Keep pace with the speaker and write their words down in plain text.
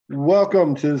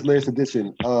Welcome to this latest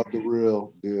edition of the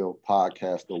Real Deal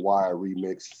Podcast, The Wire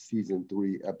Remix, Season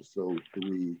 3, Episode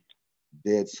 3,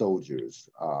 Dead Soldiers.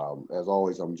 As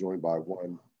always, I'm joined by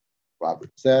one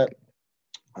Robert Sapp.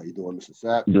 How you doing, Mr.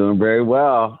 Sapp? Doing very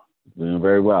well. Doing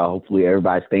very well. Hopefully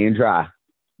everybody's staying dry.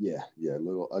 Yeah, a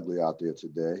little ugly out there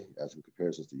today as in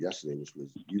comparison to yesterday, which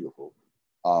was beautiful.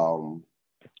 Um,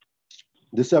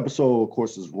 this episode, of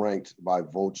course, is ranked by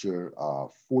Vulture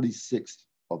 46th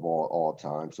of all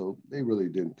time. So they really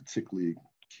didn't particularly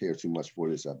care too much for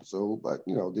this episode, but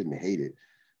didn't hate it.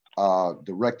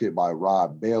 Directed by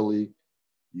Rob Bailey.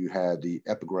 You had the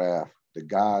epigraph, "The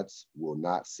Gods Will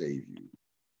Not Save You,"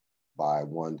 by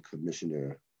one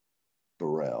Commissioner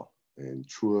Burrell. And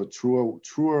truer.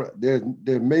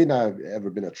 There may not have ever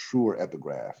been a truer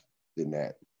epigraph than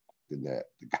that. The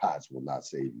gods will not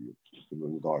save you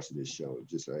in regards to this show.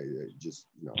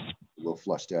 We'll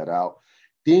flush that out.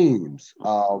 Themes,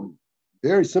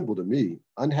 very simple to me.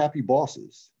 Unhappy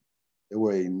bosses. There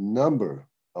were a number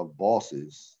of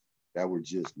bosses that were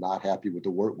just not happy with the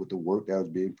work that was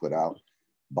being put out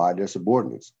by their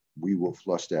subordinates. We will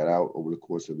flush that out over the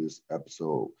course of this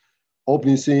episode.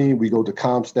 Opening scene, we go to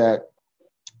Comstat.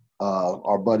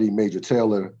 Our buddy Major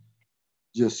Taylor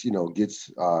just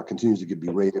continues to get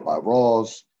berated by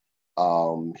Rawls.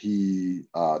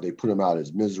 They put him out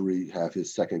as misery, have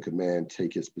his second command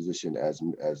take his position as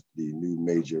the new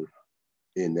major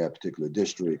in that particular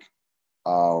district.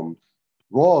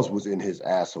 Rawls was in his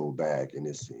asshole bag in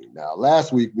this scene. Now,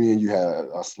 last week, me and you had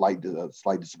a slight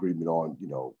disagreement on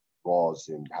Rawls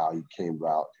and how he came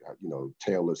about.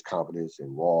 Taylor's confidence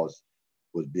and Rawls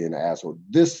was being an asshole.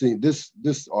 This scene,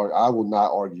 I will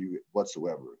not argue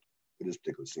whatsoever for this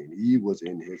particular scene. He was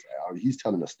in his. He's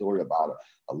telling a story about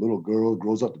a little girl who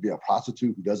grows up to be a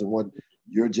prostitute who doesn't want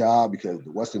your job because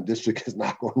the Western District is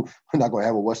not going. We're not going to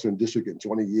have a Western District in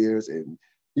 20 years, and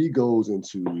he goes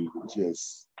into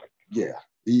just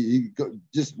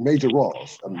just major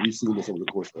Rawls. I mean, we've seen this over the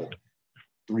course of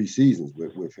 3 seasons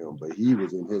with him, but he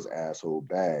was in his asshole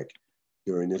bag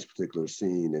during this particular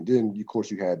scene. And then, of course,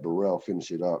 you had Burrell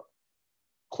finish it up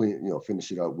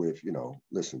with,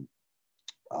 listen,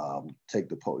 take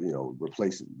the,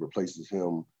 replaces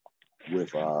him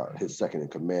with his second in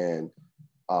command.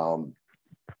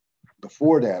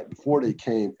 Before they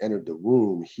entered the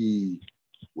room, he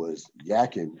was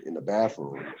yakking in the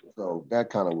bathroom. So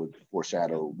that kind of would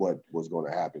foreshadow what was going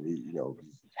to happen. He's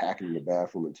hacking in the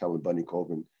bathroom and telling Bunny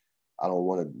Colvin, I don't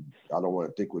want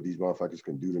to think what these motherfuckers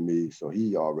can do to me. So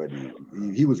he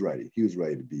was ready. He was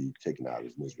ready to be taken out of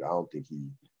his misery. I don't think he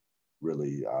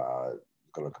really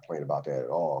going to complain about that at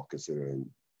all, considering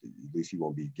at least he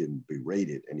won't be getting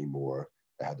berated anymore.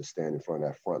 I had to stand in front of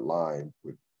that front line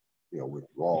with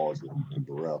Rawls and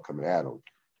Burrell coming at him.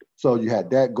 So you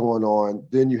had that going on.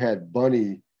 Then you had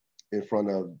Bunny in front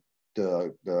of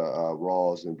the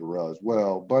Rawls and Burrell as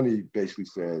well. Bunny basically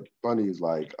said, Bunny is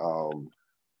like,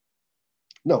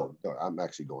 no, I'm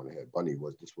actually going ahead. Bunny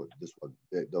was this one.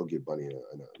 They'll get Bunny in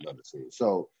another scene.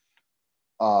 So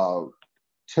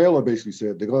Taylor basically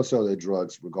said they're going to sell their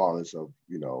drugs regardless of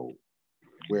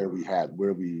where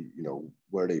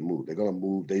they move. They're going to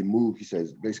move. They move. He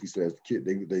basically says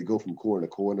they go from corner to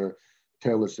corner.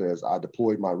 Taylor says, I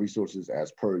deployed my resources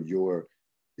as per your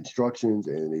instructions,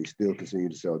 and they still continue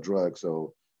to sell drugs.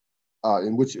 So,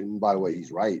 and by the way,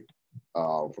 he's right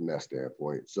from that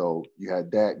standpoint. So you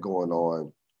had that going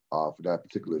on for that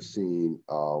particular scene.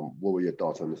 What were your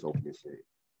thoughts on this opening scene?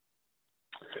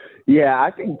 Yeah, I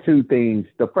think 2 things.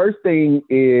 The first thing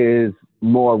is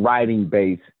more writing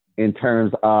based in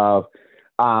terms of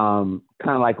kind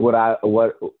of like what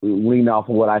lean off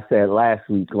of what I said last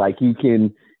week. Like you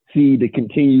can see the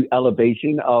continued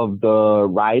elevation of the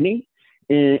writing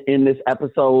in this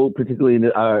episode, particularly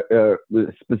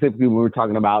specifically when we're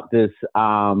talking about this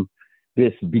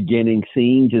this beginning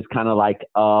scene, just kind of like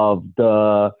of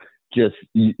we're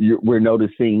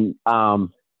noticing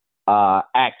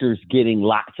actors getting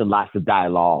lots and lots of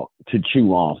dialogue to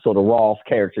chew on. So the Rawls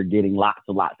character getting lots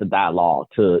and lots of dialogue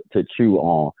to chew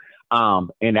on,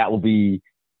 and that will be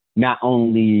not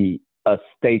only a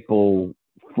staple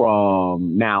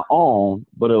from now on,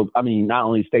 but not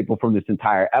only a staple from this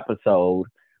entire episode,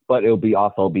 but it'll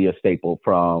also be a staple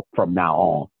from now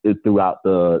on throughout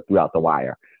the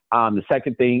wire. The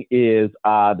second thing is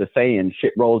the saying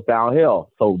 "shit rolls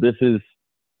downhill." So this is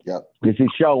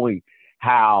showing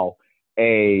how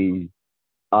a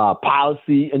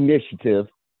policy initiative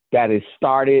that is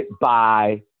started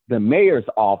by the mayor's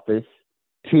office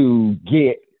to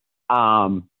get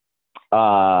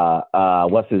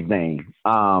what's his name?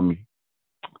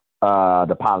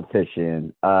 The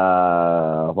politician.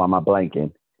 Why am I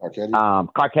blanking? Arcady?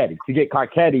 Carcetti, to get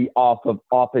Carcetti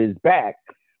off his back,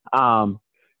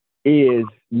 is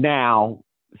now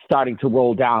starting to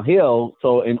roll downhill.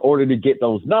 So in order to get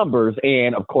those numbers,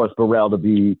 and of course Burrell to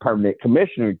be permanent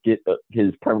commissioner, get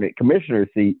his permanent commissioner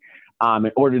seat,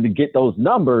 in order to get those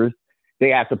numbers, they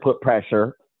have to put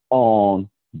pressure on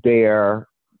their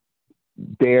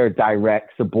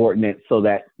direct subordinates so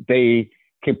that they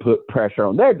can put pressure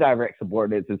on their direct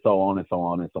subordinates, and so on and so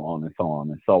on and so on and so on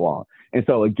and so on. And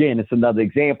so again, it's another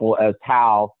example as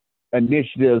how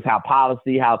initiatives, how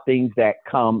policy, how things that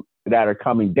are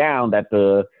coming down that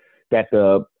the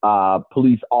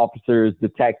police officers,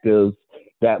 detectives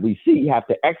that we see have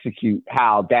to execute,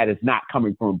 how that is not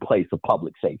coming from a place of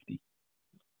public safety.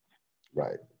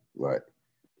 Right.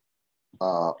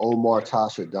 Omar,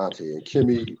 Tasha, Dante, and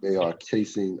Kimmy, they are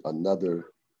casing another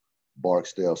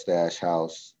Barksdale stash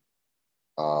house.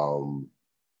 And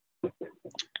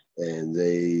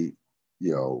they,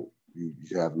 you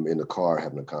have them in the car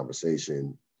having a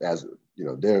conversation. As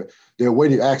they're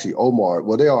waiting. Actually, Omar,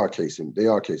 well, they are casing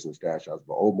the stash house,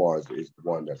 but Omar is the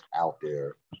one that's out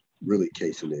there really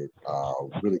casing it.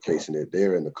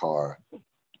 They're in the car.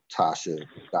 Tasha,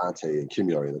 Dante, and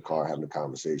Kimmy are in the car having a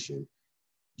conversation,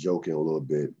 joking a little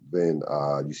bit. Then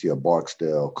you see a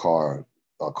Barksdale car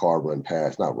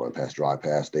drive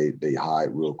past. They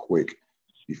hide real quick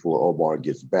before Omar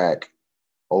gets back.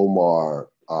 Omar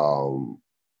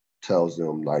tells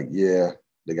them, like, yeah,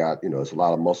 they got, it's a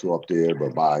lot of muscle up there,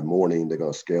 but by morning they're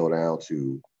gonna scale down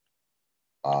to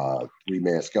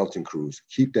 3-man skeleton crews.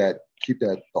 Keep that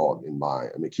thought in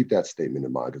mind. I mean, keep that statement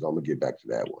in mind, because I'm gonna get back to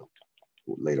that one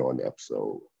later on in the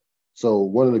episode. So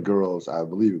one of the girls, I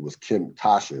believe it was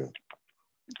Tasha,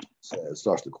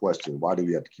 starts to question, why do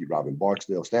we have to keep robbing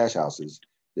Barksdale stash houses?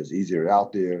 There's easier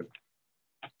out there.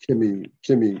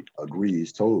 Kimmy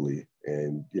agrees totally,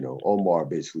 and Omar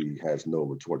basically has no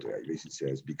retort to that. He basically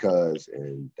says because,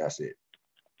 and that's it.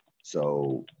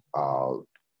 So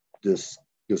this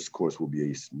of course will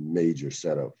be a major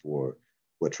setup for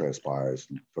what transpires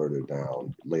further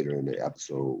down later in the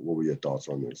episode. What were your thoughts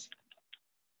on this?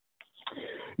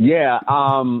 Yeah,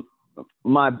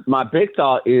 my big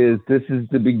thought is this is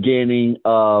the beginning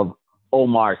of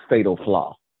Omar's fatal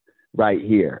flaw right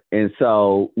here. And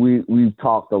so we've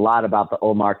talked a lot about the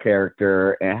Omar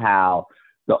character and how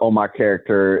the Omar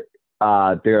character,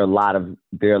 there are a lot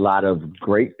of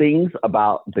great things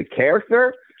about the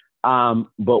character.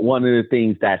 But one of the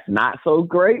things that's not so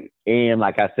great, and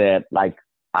like I said, like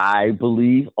I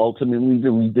believe ultimately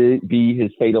to be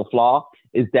his fatal flaw,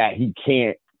 is that he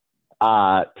can't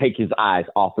take his eyes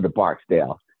off of the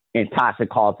Barksdale. And Tasha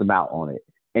calls him out on it.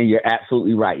 And you're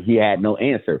absolutely right. He had no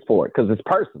answer for it because it's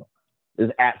personal.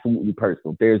 It's absolutely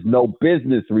personal. There's no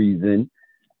business reason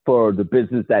for the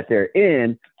business that they're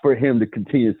in for him to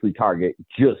continuously target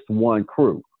just one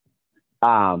crew.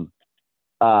 As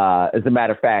a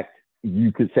matter of fact,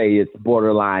 you could say it's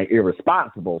borderline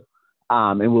irresponsible.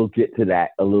 And we'll get to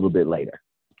that a little bit later.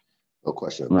 No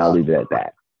question. And I'll leave it at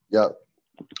that. Yep.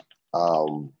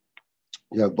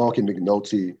 You have Bunk and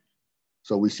McNulty.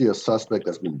 So we see a suspect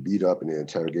that's been beat up in the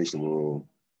interrogation room.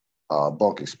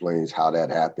 Bunk explains how that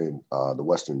happened. The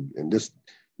Western, and this,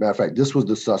 matter of fact, this was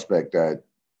the suspect that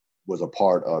was a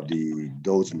part of the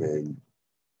Dozeman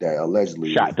that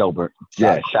allegedly shot Doberman.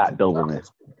 Shot Doberman.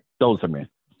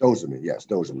 Dozeman, yes,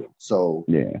 Dozeman. So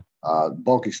yeah,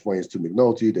 Bunk explains to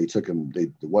McNulty, they took him. The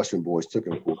Western boys took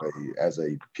him as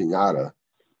a piñata.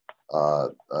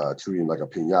 Treat him like a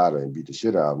piñata and beat the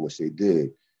shit out of him, which they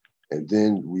did. And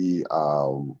then we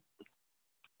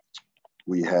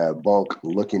have Bunk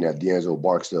looking at D'Angelo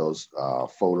Barksdale's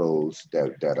photos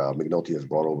that McNulty has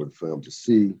brought over for him to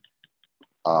see.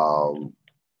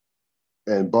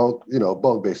 And Bunk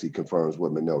basically confirms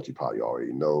what McNulty probably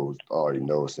already knows,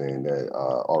 saying that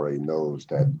already knows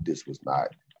that this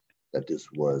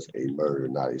was a murder,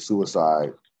 not a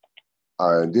suicide.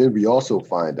 And then we also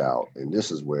find out, and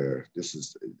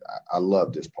I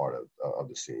love this part of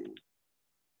the scene.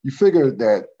 You figure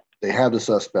that they have the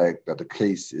suspect, that the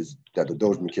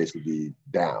Dozeman case would be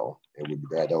down, and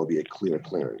that would be a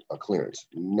clearance.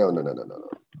 No.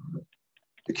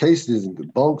 The case isn't the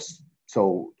Bunks.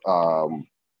 So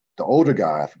the older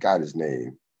guy, I forgot his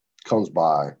name, comes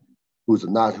by, who's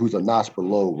a notch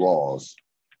below Rawls.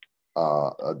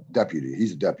 A deputy.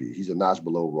 He's a deputy. He's a notch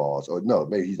below Rawls. Or no,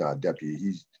 maybe he's not a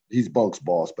deputy. He's Bunk's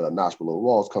boss, but a notch below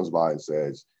Rawls comes by and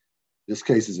says, this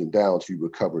case isn't down until you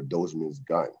recover Dozeman's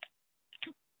gun.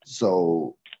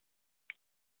 So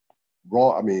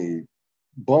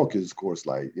Bunk is, of course,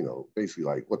 like, basically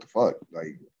like, what the fuck?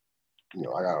 Like,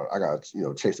 I got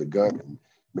chase a gun. And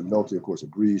McNulty, of course,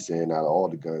 agrees, saying out of all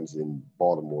the guns in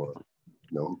Baltimore,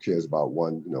 who cares about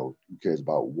one? Who cares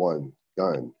about one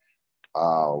gun?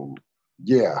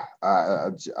 Yeah, I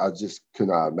just could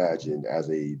not imagine as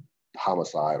a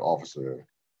homicide officer,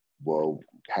 well,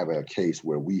 having a case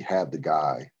where we have the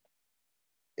guy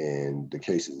and the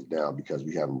case is down because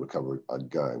we haven't recovered a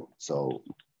gun. So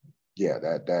yeah,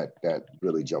 that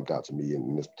really jumped out to me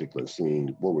in this particular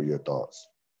scene. What were your thoughts?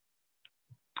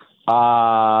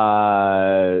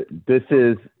 This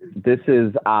is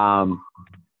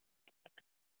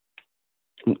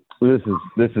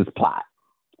plot.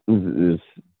 This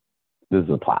is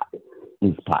a plot.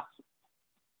 This is plot.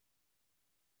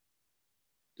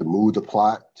 To move the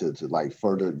plot to like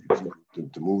further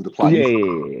to move the plot.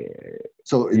 Yeah.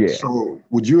 So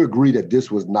would you agree that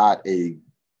this was not a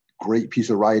great piece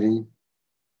of writing?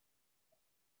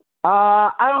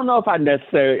 I don't know if I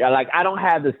necessarily like. I don't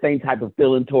have the same type of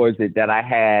feeling towards it that I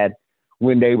had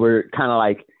when they were kind of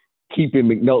like keeping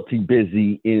McNulty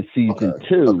busy in season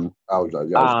 2. I was going to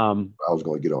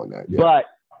get on that. Yeah.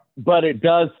 But it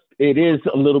is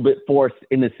a little bit forced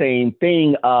in the same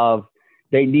thing of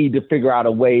they need to figure out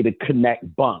a way to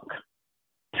connect Bunk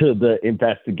to the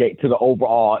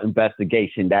overall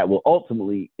investigation that will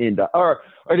ultimately end up, or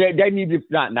they need to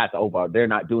not the overall. They're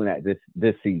not doing that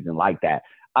this season like that.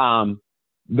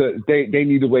 They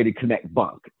need a way to connect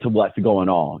Bunk to what's going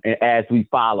on, and as we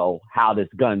follow how this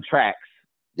gun tracks,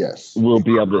 yes, we'll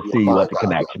be able to see what the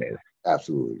connection is.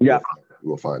 Absolutely. Yeah,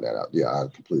 we'll find that out. Yeah, I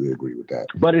completely agree with that.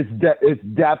 But it's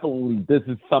definitely, this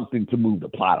is something to move the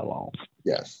plot along.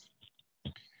 Yes.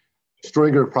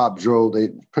 Stringer and Prop Joe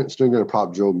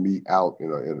meet out in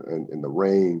the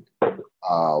rain.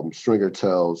 Prop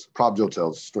Joe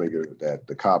tells Stringer that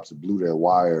the cops blew their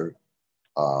wire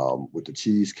with the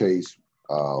cheese case,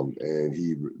 and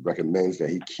he recommends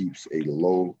that he keeps a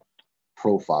low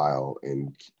profile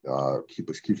and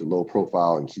keeps a low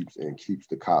profile and keeps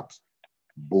the cops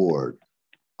bored.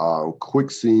 Quick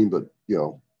scene, but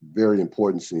very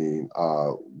important scene.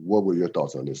 What were your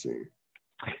thoughts on this scene?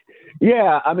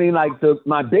 Yeah, I mean, like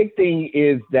my big thing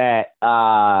is that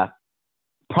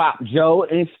Prop Joe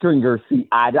and Stringer see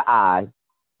eye to eye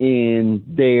in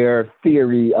their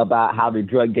theory about how the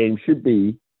drug game should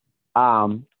be,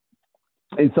 and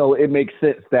so it makes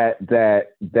sense that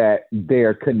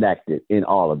they're connected in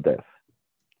all of this.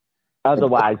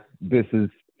 Otherwise, this is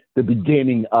the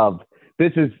beginning of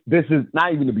this is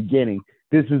not even the beginning.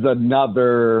 This is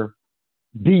another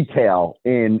detail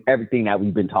in everything that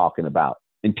we've been talking about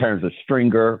in terms of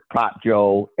Stringer, Prop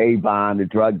Joe, Avon, the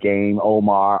drug game,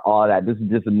 Omar, all that. This is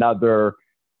just another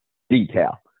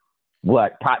detail.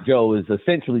 What Prop Joe is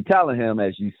essentially telling him,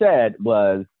 as you said,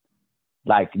 was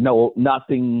like,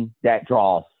 nothing that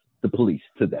draws the police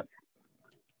to them.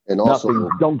 And also,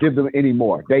 don't give them any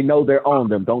more. They know they're on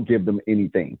them. Don't give them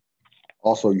anything.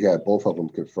 Also, you had both of them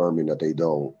confirming that they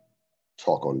don't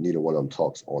talk on, neither one of them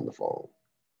talks on the phone.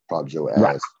 Prop Joe asks,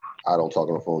 right. I don't talk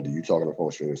on the phone. Do you talk on the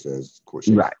phone? Stringer says, of course,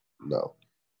 right. No.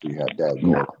 So you have that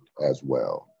going as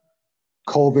well.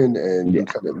 Colvin and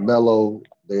Lieutenant Mello,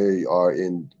 they are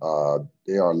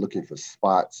looking for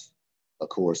spots, of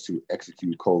course, to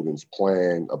execute Colvin's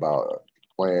plan,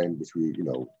 which we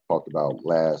talked about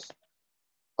last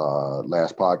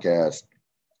podcast.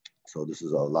 So this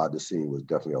scene was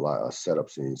definitely a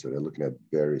setup scene. So they're looking at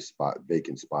various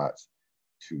vacant spots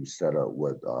to set up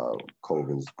what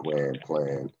Colvin's grand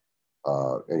plan.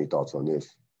 Any thoughts on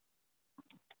this?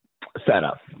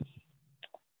 Setup.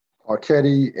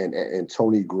 Arquetti and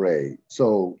Tony Gray.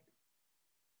 So,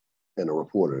 and a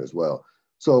reporter as well.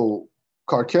 So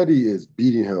Carcetti is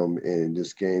beating him in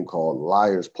this game called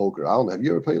Liar's Poker. I don't know. Have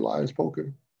you ever played Liar's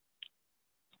Poker?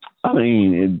 I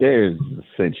mean,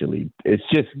 it's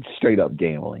just straight up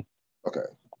gambling. Okay.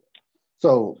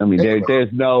 So, I mean,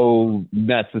 there's no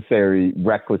necessary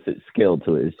requisite skill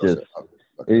to it. It's just,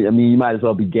 okay. I mean, you might as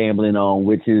well be gambling on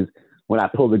which is when I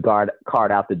pull the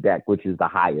card out the deck, which is the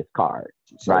highest card,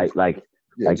 right? Like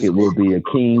it will be a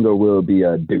king or will it be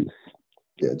a deuce.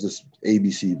 Yeah, just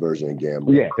ABC version of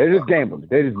gambling. Yeah, they're just gambling.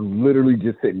 They're just literally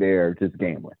just sitting there just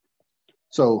gambling.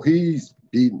 So he's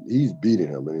beating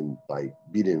him and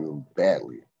beating him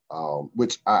badly,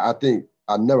 which I think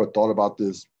I never thought about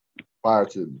this prior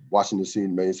to watching the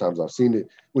scene. Many times I've seen it,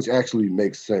 which actually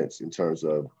makes sense in terms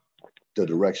of the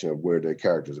direction of where their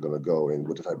characters are going to go and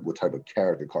what type of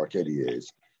character Carcetti is.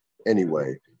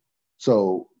 Anyway,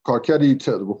 so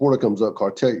the reporter comes up.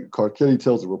 Carcetti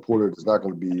tells the reporter there's not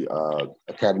going to be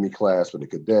academy class for the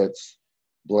cadets.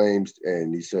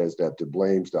 And he says that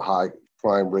blames the high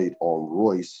crime rate on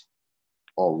Royce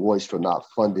for not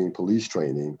funding police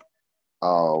training,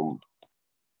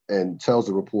 and tells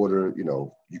the reporter,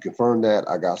 you confirm that.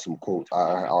 I got some quotes.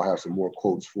 I'll have some more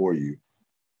quotes for you.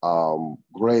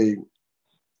 Gray,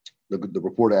 the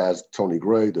reporter asked Tony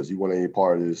Gray, does he want any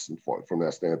part of this? And from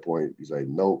that standpoint, he's like,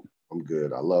 nope, I'm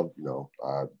good. I love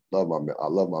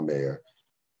my mayor.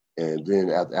 And then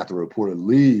after the reporter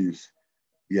leaves,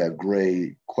 you have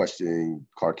Gray questioning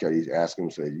Carcetti. He's asking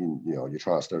him, say, you're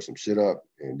trying to stir some shit up.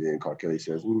 And then Carcetti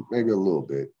says, maybe a little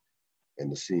bit. And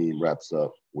the scene wraps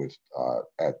up with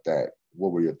at that.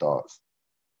 What were your thoughts?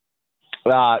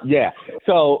 Yeah.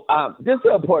 So this is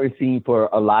an important scene for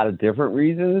a lot of different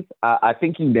reasons. I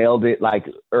think you nailed it like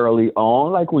early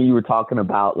on, like when you were talking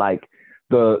about like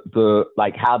the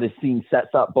like how this scene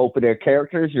sets up both of their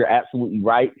characters. You're absolutely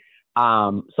right.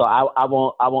 So I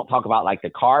won't talk about like the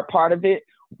card part of it.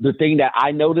 The thing that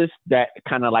I noticed that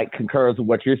kind of like concurs with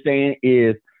what you're saying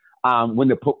is when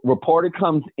the reporter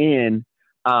comes in,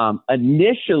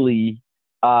 initially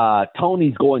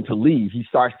Tony's going to leave. He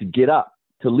starts to get up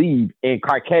to leave, and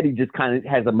Carcetti just kind of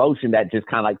has a motion that just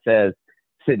kind of like says,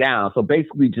 sit down. So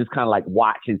basically just kind of like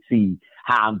watch and see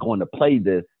how I'm going to play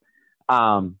this.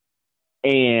 And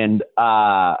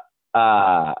so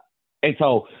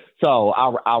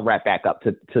I'll wrap back up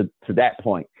to that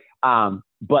point.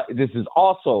 But this is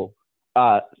also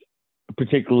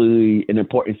particularly an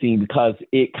important scene because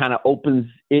it kind of opens,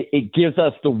 it gives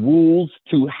us the rules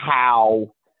to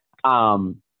how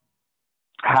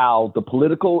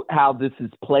this is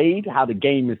played, how the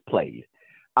game is played.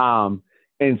 And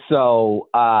so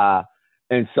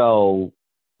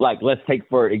like, let's take,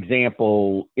 for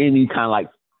example, any kind of like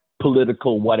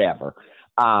political whatever.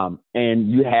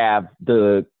 And you have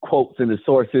the quotes and the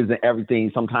sources and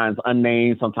everything, sometimes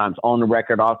unnamed, sometimes on the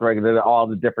record, off the record, all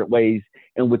the different ways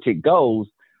in which it goes.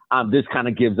 This kind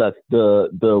of gives us the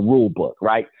rule book,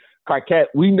 right?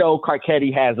 We know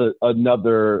Carcetti has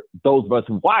another, those of us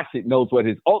who watched it knows what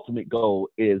his ultimate goal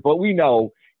is, but we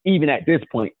know even at this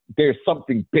point, there's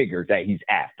something bigger that he's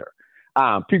after.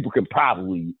 People can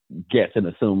probably guess and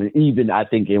assume, and even I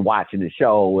think in watching the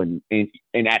show and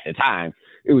at the time,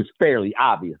 it was fairly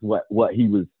obvious what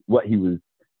his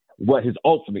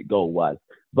ultimate goal was.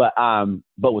 But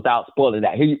without spoiling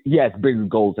that, he has bigger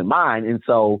goals in mind, and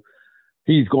so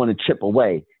he's going to chip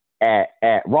away at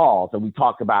Rawls. And we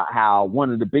talked about how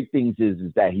one of the big things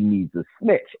is that he needs a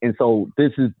snitch. And so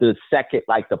this is the second,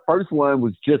 like the first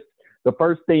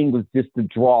thing was just to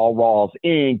draw Rawls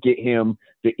in, get him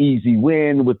the easy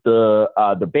win with the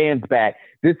band's back.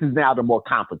 This is now the more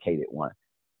complicated one.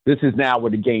 This is now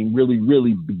where the game really,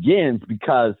 really begins,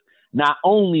 because not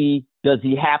only does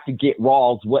he have to get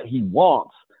Rawls what he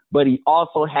wants, but he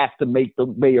also has to make the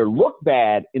mayor look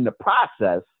bad in the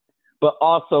process, but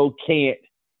also can't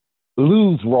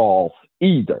lose Rawls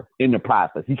either in the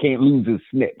process. He can't lose his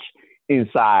snitch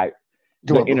inside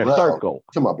the inner circle.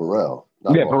 Talking about Burrell.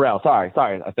 Yeah, Burrell. Sorry,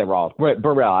 I said Rawls.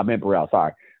 Burrell. I meant Burrell.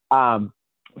 Sorry.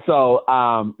 So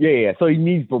he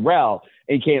needs Burrell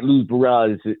and can't lose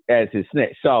Burrell as his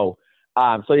snitch. So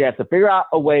he has to figure out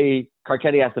a way.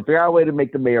 Carcetti has to figure out a way to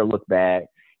make the mayor look bad.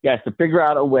 He has to figure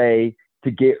out a way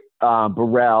to get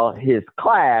Burrell his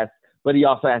class, but he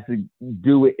also has to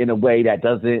do it in a way that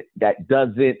doesn't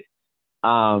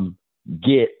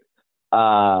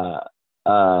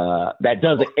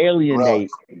alienate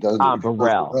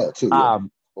Burrell.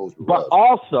 But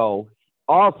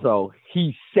also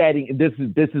he's setting, this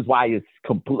is why it's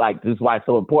complete, like this is why it's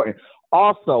so important.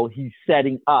 Also, he's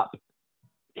setting up,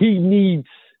 he needs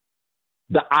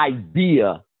the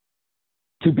idea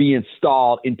to be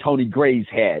installed in Tony Gray's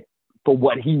head for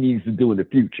what he needs to do in the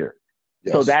future.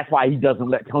 Yes. So that's why he doesn't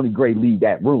let Tony Gray leave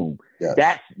that room.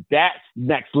 Yes. That's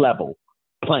next level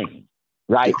playing,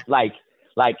 right? Yes.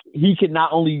 Like he can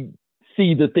not only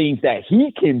see the things that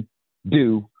he can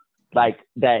do, like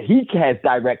that he has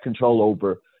direct control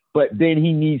over, but then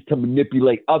he needs to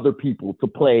manipulate other people to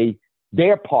play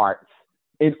their parts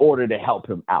in order to help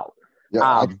him out.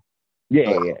 Yeah.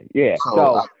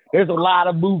 So there's a lot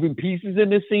of moving pieces in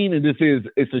this scene, and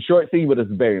it's a short scene, but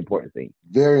it's a very important scene.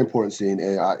 Very important scene,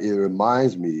 and it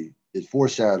reminds me, it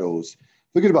foreshadows,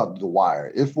 forget about The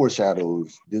Wire, it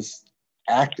foreshadows this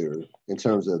actor in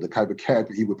terms of the type of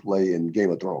character he would play in Game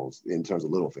of Thrones in terms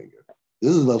of Littlefinger.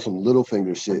 This is some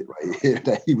Littlefinger shit right here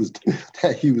that he was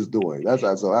doing. That's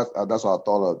what I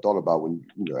thought about when,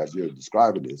 as you're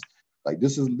describing this. Like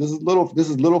this is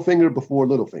Littlefinger before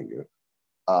Littlefinger.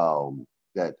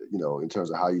 That in terms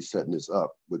of how he's setting this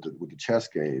up with the chess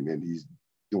game, and he's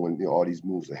doing all these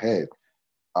moves ahead.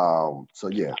 So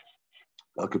yeah,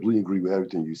 I completely agree with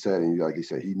everything you said. And like you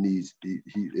said, he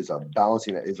is a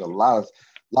balancing. It's a lot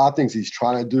of things he's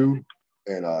trying to do,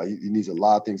 and he needs a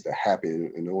lot of things to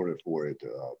happen in order for it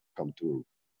to come through,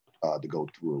 to go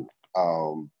through.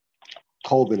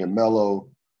 Colvin and Mello,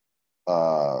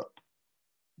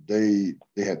 they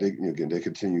again they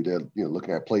continue their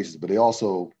looking at places, but they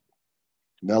also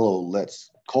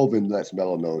Colvin lets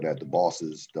Mello know that the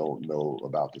bosses don't know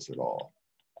about this at all.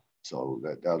 So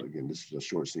that again, this is a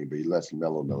short scene, but he lets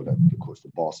Mello know that of course the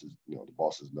bosses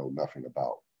know nothing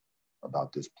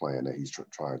about this plan that he's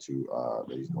trying to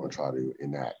that he's going to try to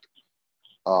enact.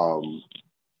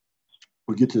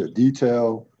 We get to the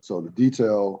detail. So the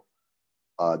detail,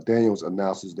 Daniels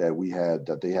announces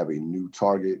that they have a new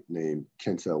target named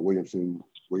Kentel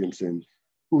Williamson,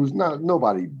 who's not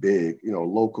nobody big,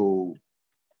 local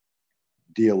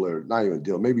dealer, not even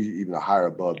dealer, maybe even a higher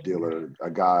above dealer, a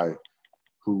guy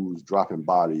who's dropping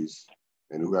bodies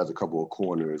and who has a couple of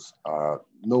corners.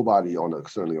 Nobody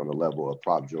certainly on the level of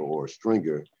Prop Joe or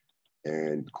Stringer.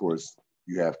 And of course,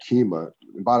 you have Kima.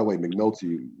 And by the way,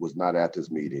 McNulty was not at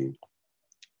this meeting.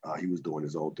 He was doing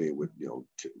his own thing with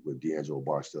D'Angelo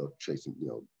Barstow chasing,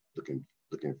 looking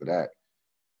for that.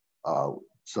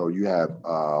 So you have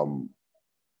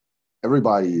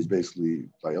everybody is basically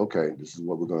like, okay, this is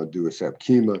what we're going to do, except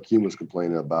Kima. Kima's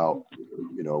complaining about,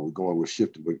 we're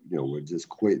shifting, we're just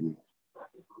quitting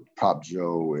Prop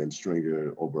Joe and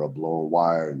Stringer over a blown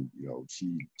wire. And,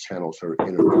 she channels her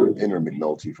inner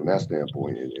McNulty from that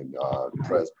standpoint. And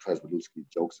Presbadowski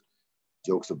jokes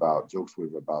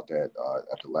with her about that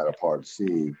at the latter part of the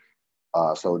scene.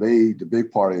 So the big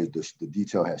part is the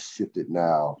detail has shifted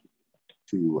now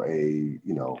to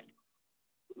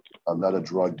another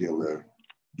drug dealer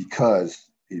because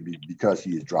he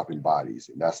is dropping bodies,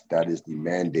 and that is the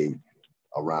mandate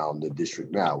around the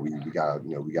district now. We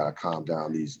gotta calm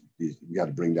down these we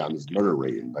gotta bring down this murder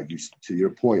rate. And like to your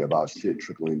point about shit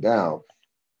trickling down,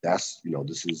 that's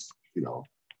this is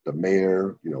the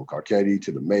mayor, Carcetti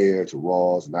to the mayor to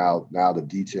Rawls. Now the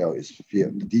detail is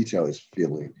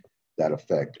feeling that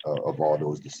effect of all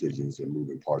those decisions and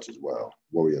moving parts as well.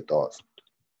 What were your thoughts?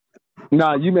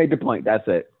 No, you made the point. That's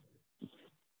it.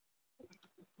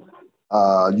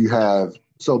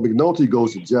 So McNulty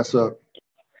goes to Jessup.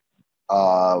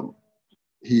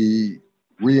 He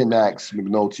reenacts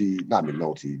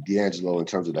D'Angelo in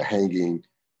terms of the hanging,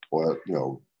 or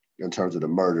in terms of the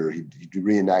murder. He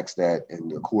reenacts that,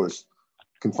 and of course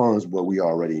confirms what we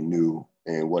already knew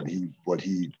and what he thought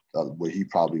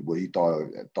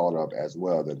of as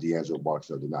well, that D'Angelo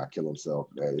Barstow did not kill himself,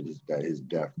 that his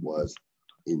death was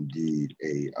indeed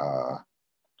a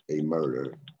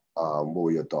murder. What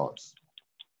were your thoughts?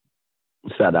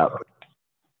 Set up.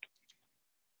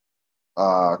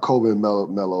 Colvin and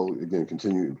Mello again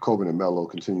continuing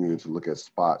to look at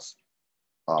spots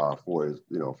for his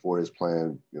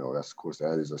plan. That's of course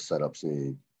that is a setup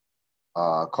scene.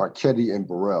 Carcetti and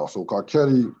Burrell. So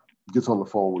Carcetti gets on the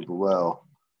phone with Burrell.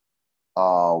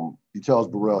 He gives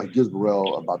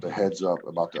Burrell about the heads up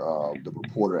about the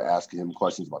reporter asking him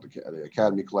questions about the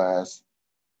academy class,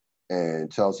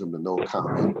 and tells him to no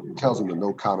comment.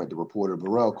 The reporter,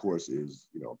 Burrell, of course, is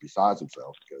besides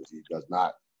himself because he does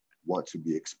not want to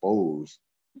be exposed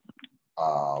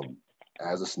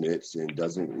as a snitch and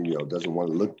doesn't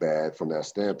want to look bad from that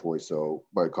standpoint. So,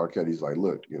 but Carcetti's like,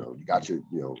 look, you got your,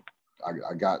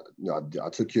 I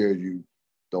took care of you.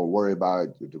 Don't worry about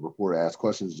it. If the reporter asks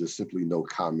questions, just simply no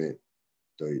comment.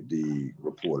 The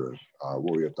reporter.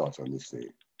 What were your thoughts on this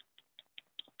scene?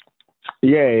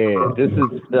 Yeah. This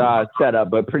is set up,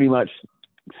 but pretty much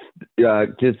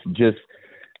just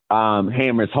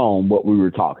hammers home what we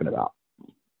were talking about.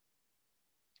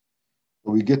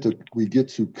 We get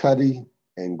to Cuddy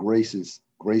and Grace's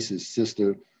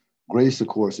sister. Grace, of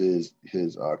course, is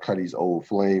his Cuddy's old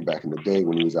flame back in the day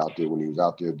when he was out there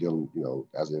dealing,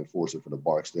 as an enforcer for the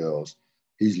Barksdales.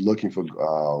 He's looking for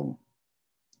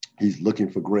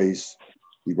Grace.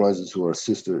 He runs into her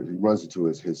sister. He runs into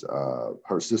her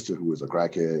sister, who is a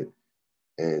crackhead,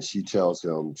 and she tells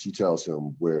him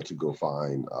where to go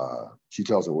find. She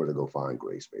tells him where to go find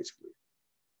Grace, basically.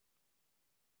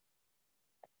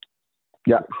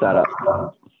 Yeah, set up.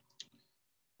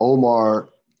 Omar.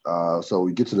 So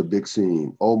we get to the big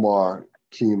scene. Omar,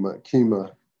 Kimmy,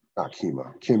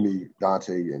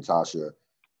 Dante, and Tasha.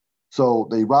 So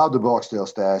they rob the Barksdale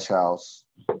stash house.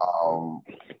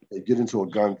 They get into a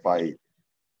gunfight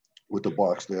with the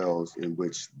Barksdales, in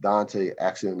which Dante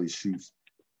accidentally shoots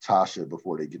Tasha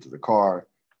before they get to the car.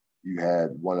 You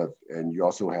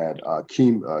also had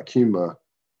Kimmy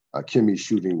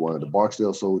shooting one of the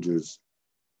Barksdale soldiers.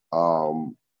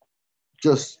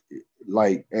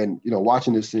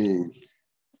 Watching this scene,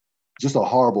 just a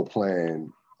horrible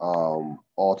plan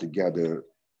altogether.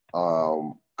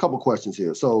 Couple questions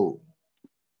here. So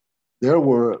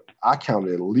I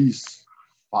counted at least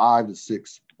 5 to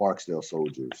 6 Barksdale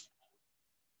soldiers.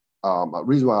 The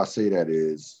reason why I say that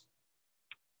is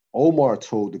Omar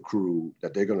told the crew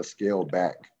that they're going to scale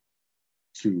back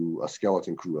to a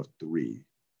skeleton crew of 3.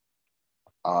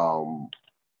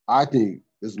 I think,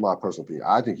 this is my personal opinion,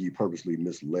 I think he purposely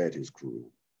misled his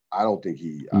crew. I don't think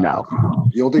he. No.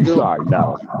 You don't think so? Sorry,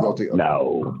 no. You don't think? Okay.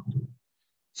 No.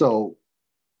 So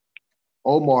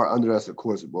Omar, under that, of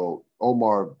course, well,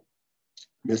 Omar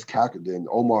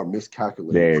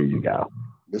miscalculates. There you go.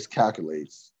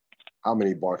 Miscalculates how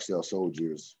many Barksdale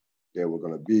soldiers there were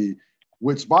going to be,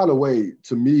 which, by the way,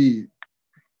 to me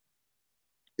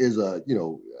is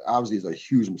obviously is a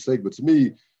huge mistake. But to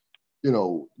me,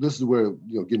 this is where,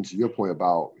 getting to your point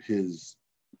about his,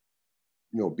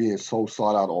 being so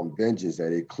sought out on vengeance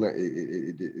that it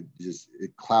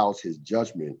clouds his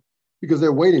judgment, because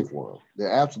they're waiting for him. They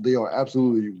are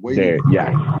absolutely waiting.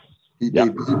 Yeah. He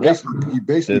basically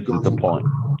goes the point.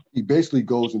 He basically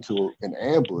goes into an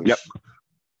ambush.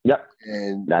 Yep.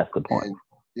 And that's the point.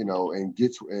 And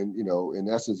gets, in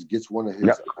essence, gets one of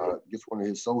his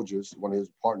soldiers, one of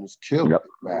his partners killed.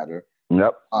 Matter.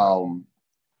 Yep.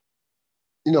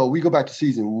 We go back to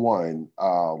season 1.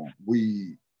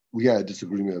 We had a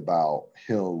disagreement about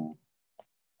him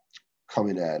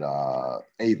coming at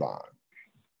Avon,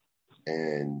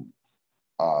 and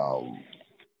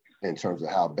in terms of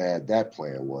how bad that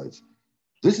plan was.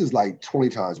 This is like 20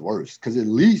 times worse, because at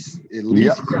least the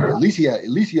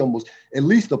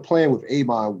plan with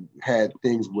Avon had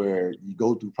things where you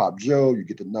go through Prop Joe, you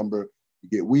get the number, you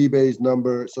get Weebay's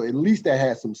number, so at least that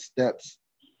had some steps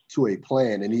to a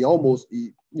plan. And he almost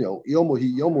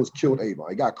killed Avon.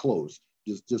 He got close,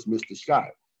 just missed the shot.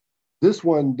 This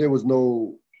one, there was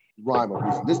no rhyme or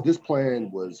reason. This plan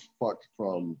was fucked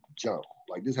from jump.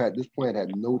 Like this plan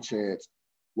had no chance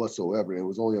whatsoever. It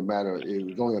was only a matter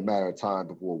of time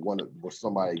before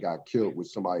somebody got killed, which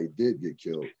somebody did get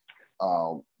killed.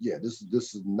 This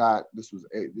was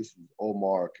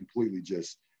Omar completely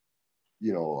just,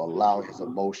 allowing his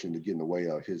emotion to get in the way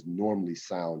of his normally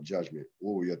sound judgment.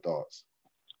 What were your thoughts?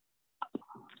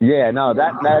 Yeah, no,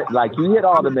 that like you hit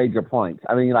all the major points.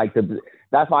 I mean, like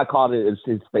that's why I called it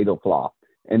his fatal flaw.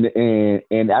 And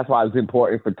that's why it was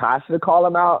important for Tasha to call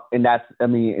him out. And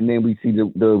then we see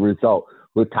the result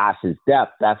with Tasha's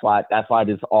depth. That's why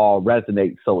this all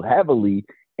resonates so heavily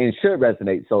and should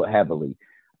resonate so heavily.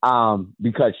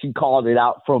 Because she called it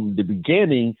out from the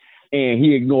beginning and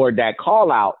he ignored that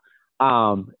call out.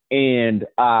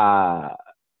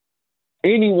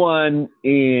 Anyone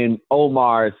in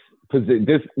Omar's position,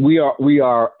 we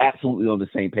are absolutely on the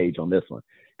same page on this one.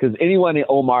 Because anyone in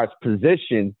Omar's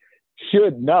position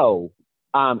should know,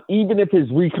 even if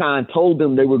his recon told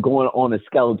them they were going on a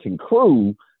skeleton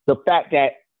crew, the fact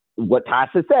that what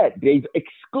Tasha said, they've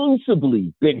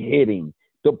exclusively been hitting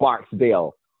the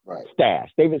Barksdale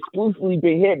stash. They've exclusively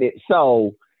been hitting it.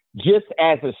 So just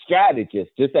as a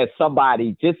strategist, just as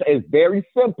somebody, just as very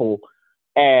simple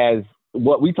as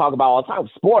what we talk about all the time,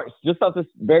 sports, just something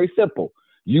very simple.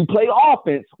 You play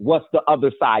offense, what's the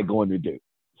other side going to do?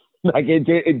 Like it's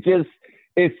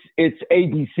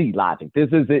ABC logic.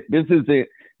 This isn't,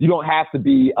 you don't have to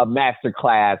be a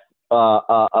masterclass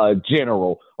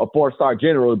general, a 4-star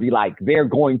general, to be like, they're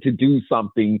going to do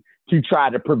something to try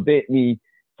to prevent me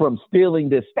from stealing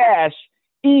this stash,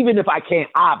 even if I can't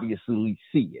obviously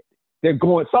see it.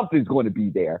 Something's going to be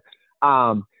there.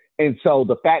 And so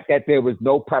the fact that there was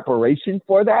no preparation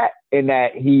for that and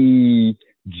that he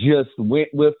just went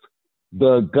with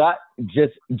the gut,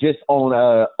 just on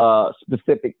a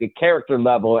specific the character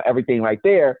level, everything right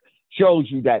there shows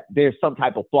you that there's some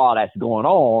type of flaw that's going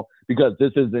on, because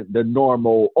this isn't the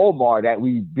normal Omar that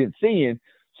we've been seeing.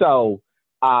 So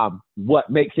what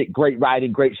makes it great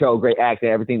writing, great show, great acting,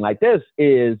 everything like this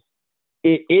is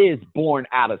it is born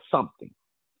out of something.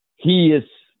 He is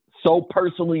so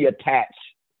personally attached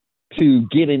to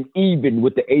getting even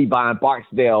with the Avon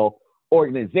Barksdale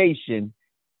organization.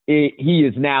 He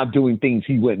is now doing things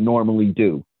he wouldn't normally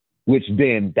do, which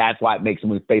then that's why it makes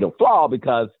him a fatal flaw,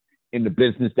 because in the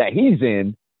business that he's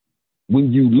in,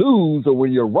 when you lose or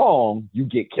when you're wrong, you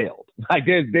get killed. Like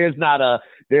there's not a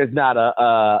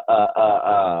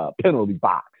penalty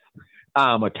box,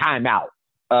 a timeout,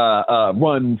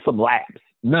 run some laps,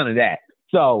 none of that.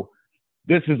 So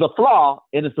this is a flaw,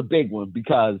 and it's a big one,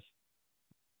 because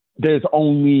there's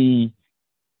only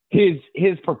his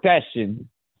profession,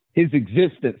 his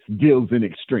existence deals in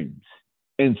extremes.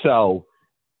 And so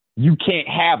you can't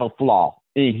have a flaw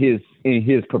in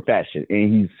his profession,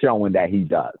 and he's showing that he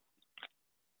does.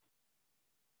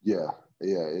 It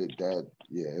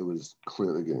was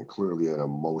clearly an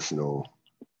emotional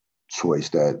choice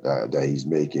that he's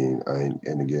making,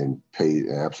 and again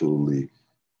absolutely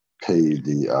paid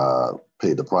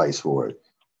the price for it.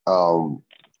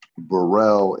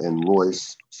 Burrell and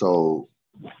Royce. So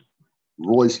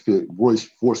Royce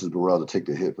forces Burrell to take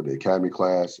the hit for the academy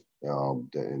class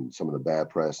and some of the bad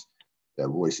press that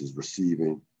Royce is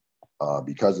receiving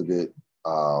because of it.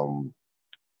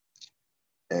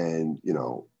 And, you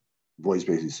know, Royce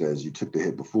basically says, you took the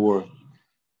hit before.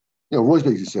 You know, Royce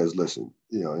basically says, listen,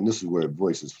 you know, and this is where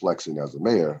Royce is flexing as the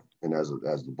mayor and as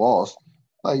the boss.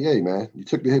 Like, hey, man, you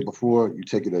took the hit before. You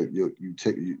take it.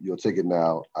 You'll take it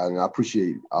now. And I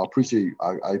appreciate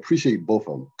both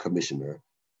of them, Commissioner.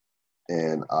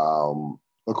 And of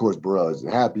course, Burrell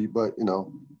isn't happy, but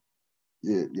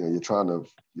you're trying to,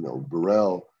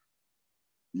 Burrell,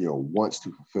 wants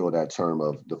to fulfill that term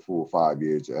of the full 5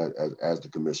 years as the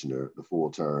commissioner, the full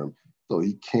term. So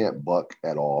he can't buck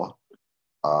at all.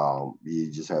 He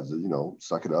just has to,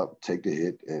 suck it up, take the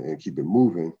hit, and keep it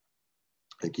moving.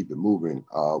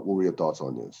 What were your thoughts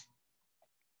on this?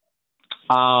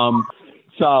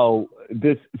 So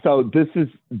this is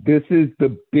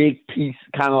the big piece,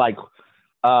 kind of like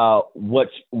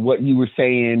what you were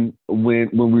saying when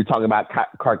we were talking about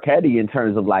Carcetti in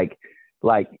terms of like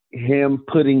him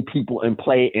putting people in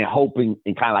play and hoping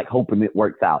it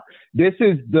works out. This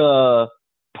is the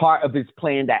part of his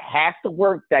plan that has to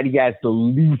work, that he has the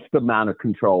least amount of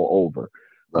control over.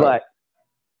 Right. But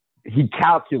he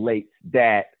calculates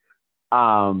that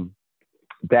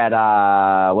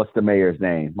what's the mayor's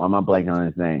name? I'm not blanking on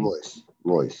his name.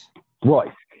 Royce.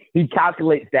 He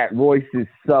calculates that Royce is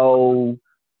so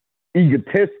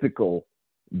egotistical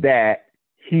that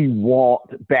he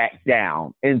won't back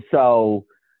down. And so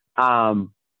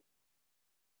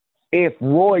if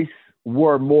Royce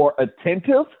were more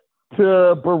attentive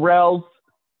to Burrell's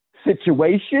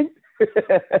situation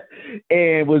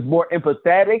and was more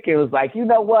empathetic and was like, you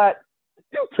know what?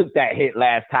 You took that hit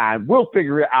last time. We'll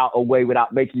figure out a way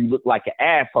without making you look like an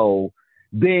asshole.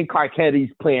 Then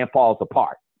Carcetti's plan falls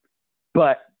apart.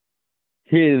 But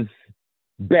his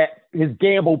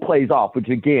gamble plays off, which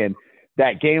again,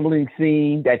 that gambling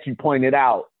scene that you pointed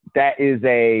out, that is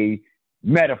a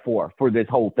metaphor for this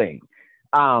whole thing,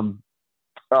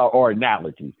 or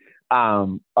analogy,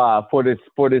 for this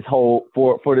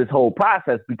whole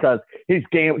process, because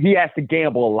he has to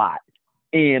gamble a lot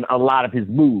in a lot of his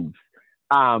moves,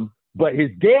 but his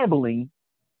gambling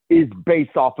is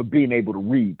based off of being able to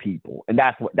read people, and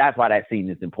that's why that scene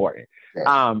is important. Yes.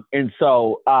 And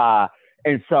so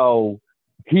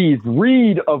his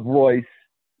read of Royce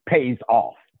pays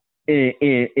off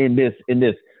in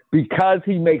this because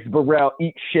he makes Burrell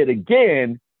eat shit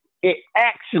again. It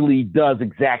actually does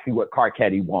exactly what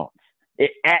Carcetti wants.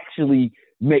 It actually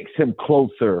makes him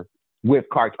closer with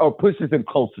or pushes him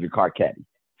closer to Carcetti.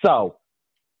 So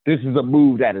this is a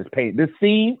move that is paying. This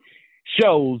scene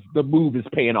shows the move is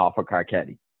paying off for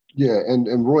Carcetti. Yeah,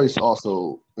 and Royce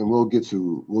also, and we'll get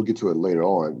to it later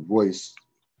on. Royce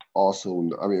also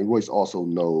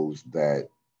knows that,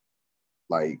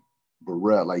 like,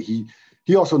 Burrell, like he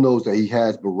also knows that he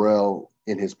has Burrell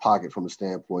in his pocket from the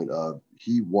standpoint of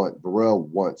Burrell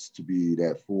wants to be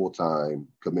that full-time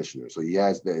commissioner. So he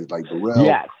has that, like Burrell,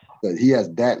 yes. That he has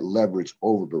that leverage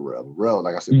over Burrell. Burrell,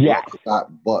 like I said, yes. Burrell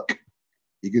cannot buck.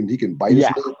 He can bite his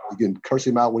lip, he can curse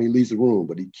him out when he leaves the room,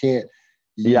 but he can't.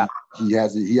 He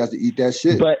has to eat that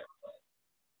shit. But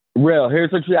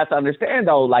here's what you have to understand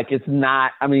though. Like, it's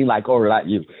not, here's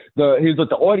what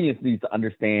the audience needs to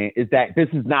understand is that this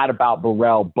is not about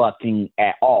Burrell bucking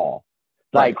at all.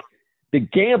 Like, right. The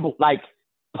gamble, like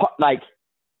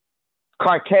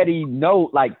Carcetti he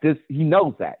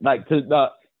knows that. Like, to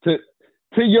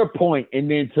your point, and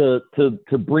then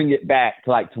to bring it back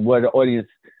to where the audience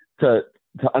to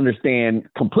understand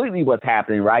completely what's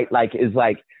happening, right? Like, it's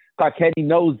like Carcetti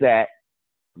knows that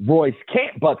Royce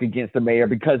can't buck against the mayor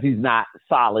because he's not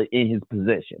solid in his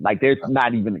position. Like, there's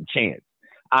not even a chance.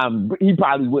 He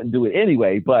probably wouldn't do it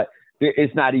anyway, but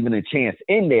it's not even a chance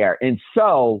in there. And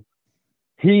so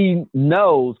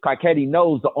Carcetti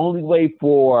knows the only way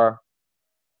for,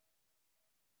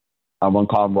 I'm going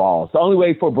to call him Rawls, the only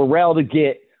way for Burrell to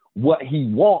get what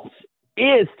he wants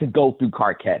is to go through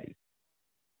Carcetti.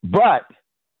 But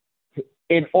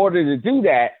in order to do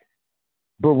that,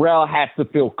 Burrell has to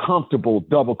feel comfortable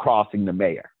double-crossing the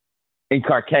mayor. And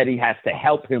Carcetti has to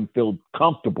help him feel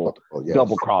comfortable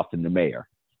double-crossing the mayor.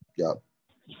 Yep.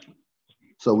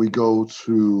 So we go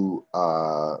to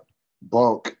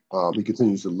Bunk. He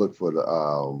continues to look for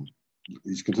the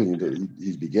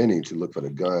he's beginning to look for the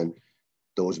gun,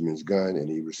 Dozeman's gun, and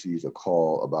he receives a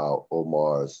call about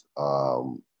Omar's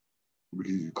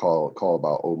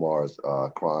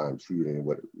crime, shooting, and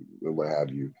what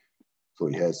have you. So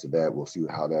he heads to that. We'll see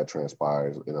how that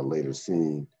transpires in a later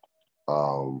scene.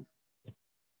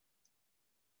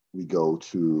 we go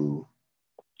to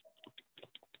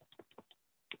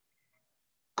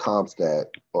Comstat,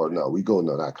 or no,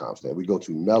 not Comstat. We go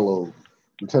to Mello,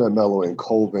 Lieutenant Mello and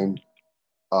Colvin.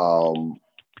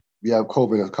 We have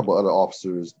Colvin and a couple other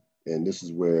officers, and this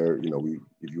is where, you know,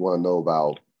 if you want to know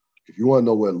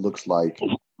what it looks like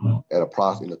at a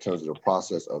process in terms of the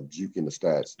process of juking the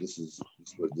stats, this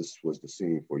was the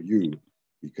scene for you,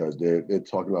 because they're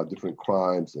talking about different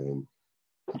crimes, and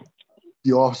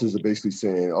the officers are basically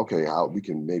saying, okay, how we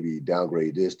can maybe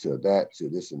downgrade this to that, to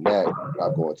this and that,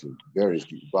 without going to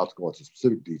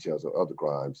specific details of other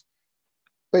crimes.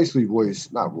 Basically,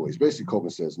 basically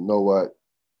Colvin says, you know what,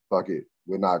 fuck it.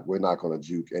 We're not going to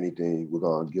juke anything. We're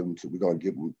going to give them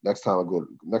next time we go to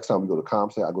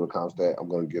Comstat, I'm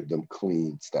going to give them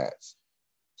clean stats.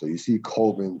 So you see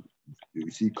Colvin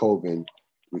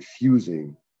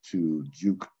refusing to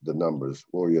juke the numbers.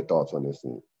 What are your thoughts on this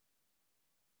thing?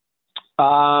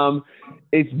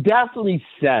 It's definitely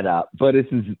set up, but it's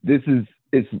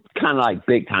kind of like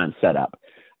big time setup.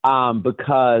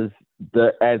 Because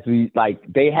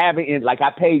they haven't, like,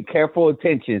 I paid careful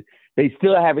attention. They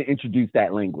still haven't introduced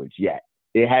that language yet.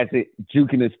 It hasn't,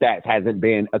 juking the stats hasn't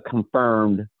been a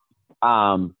confirmed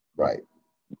term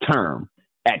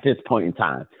at this point in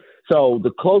time. So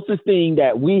the closest thing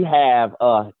that we have,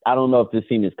 I don't know if this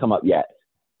scene has come up yet.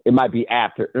 It might be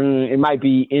after. It might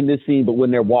be in this scene, but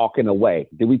when they're walking away.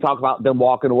 Did we talk about them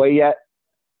walking away yet?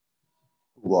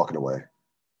 Walking away.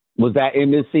 Was that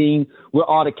in this scene where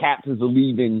all the captains are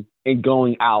leaving and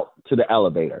going out to the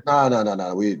elevator?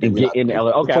 No. We get in the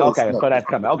elevator. Okay. So that's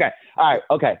coming. Okay. All right.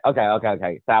 Okay.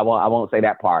 So I won't say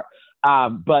that part.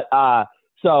 But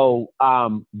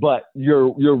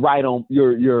you're right on.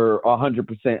 You're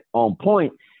 100% on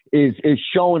point. Is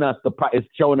showing us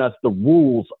the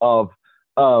rules of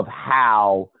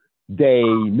how they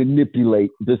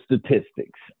manipulate the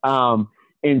statistics.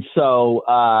 And so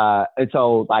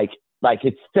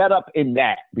it's set up in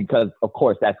that, because of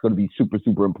course that's going to be super,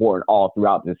 super important all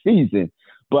throughout the season,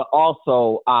 but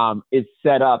also it's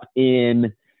set up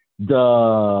in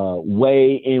the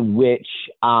way in which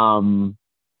Colvin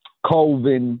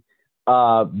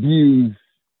views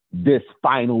this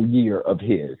final year of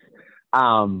his,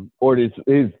 or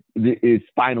his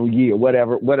final year,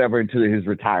 whatever into his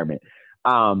retirement.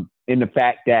 In the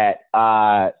fact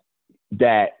that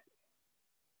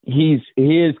his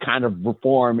kind of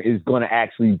reform is going to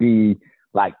actually be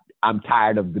like, I'm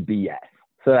tired of the BS.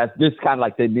 So that's just kind of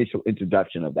like the initial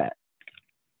introduction of that.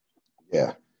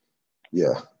 Yeah.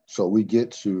 So we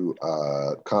get to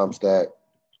Comstat.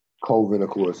 Colvin, of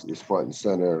course, is front and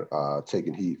center,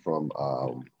 taking heat from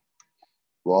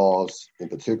Rawls in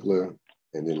particular,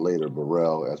 and then later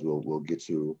Burrell, as we'll get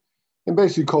to. And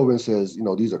basically Colvin says, you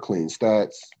know, these are clean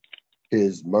stats.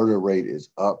 His murder rate is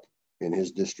up in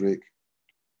his district.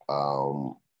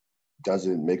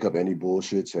 Doesn't make up any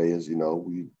bullshit. Says, you know,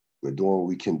 we're doing what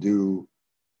we can do,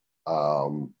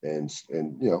 and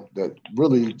you know, that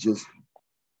really just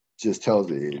tells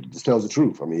the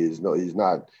truth. I mean, he's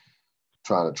not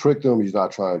trying to trick them. He's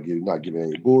not not giving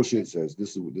any bullshit. Says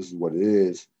this is what it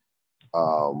is.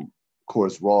 Of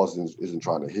course, Rawls isn't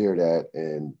trying to hear that,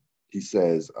 and he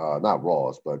says, not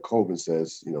Rawls, but Colvin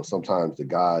says, you know, sometimes the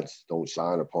gods don't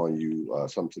shine upon you,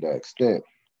 something to that extent.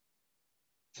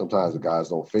 Sometimes the guys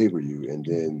don't favor you. And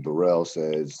then Burrell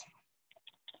says,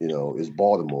 you know, it's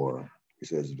Baltimore. He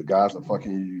says, if the guys are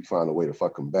fucking you, you find a way to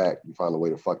fuck them back. You find a way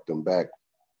to fuck them back.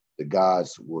 The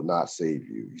gods will not save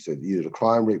you. He said, either the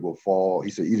crime rate will fall. He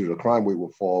said, either the crime rate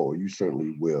will fall or you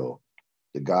certainly will.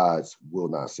 The gods will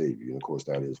not save you. And of course,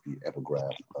 that is the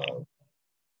epigraph of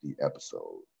the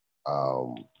episode.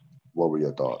 What were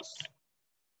your thoughts?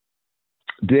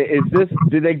 Did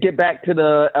they get back to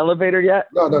the elevator yet?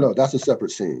 No. That's a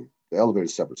separate scene. The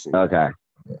elevator's a separate scene. Okay.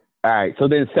 Yeah. All right. So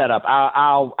then set up.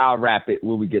 I'll wrap it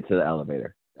when we get to the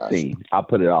elevator scene. I'll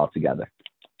put it all together.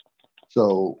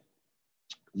 So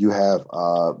you have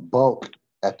Bunk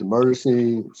at the murder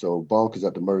scene. So Bunk is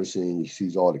at the murder scene. He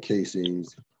sees all the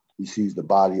casings. He sees the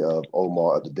body of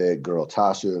the dead girl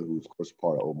Tasha, who's of course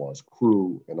part of Omar's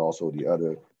crew, and also the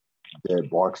other dead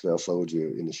Barksdale soldier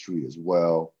in the street as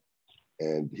well.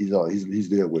 And he's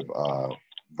there with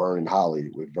Vernon Holly,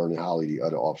 the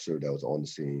other officer that was on the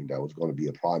scene that was going to be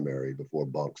a primary before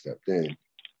Bunk stepped in.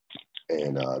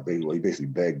 And he basically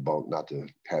begged Bunk not to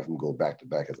have him go back to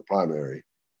back as a primary.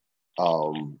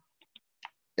 And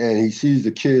he sees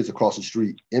the kids across the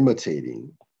street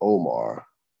imitating Omar.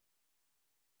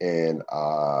 And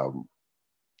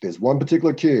there's one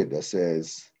particular kid that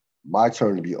says, "My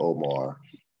turn to be Omar.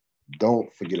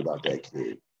 Don't forget about that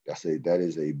kid." That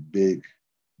is a big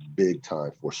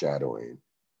time foreshadowing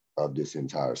of this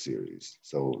entire series.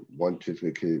 So one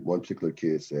particular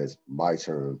kid says, "My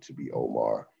turn to be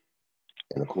Omar."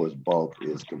 And of course, Bunk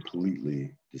is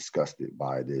completely disgusted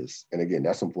by this. And again,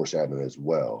 that's some foreshadowing as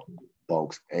well.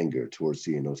 Bunk's anger towards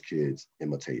seeing those kids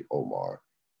imitate Omar.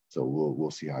 So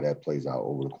we'll see how that plays out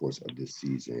over the course of this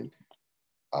season.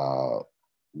 What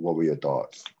were your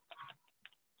thoughts?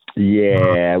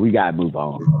 Yeah, we gotta move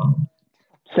on.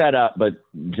 Set up, but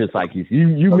just like you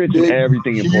mentioned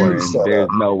everything important. There's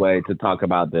no way to talk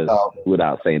about this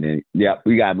without saying it. Yep,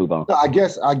 we gotta move on. No, I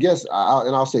guess, and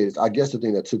I'll say this. I guess the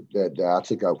thing that I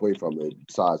took away from it,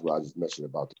 besides what I just mentioned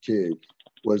about the kid,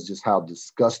 was just how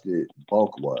disgusted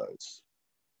Bunk was,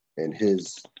 and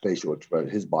his facial expression,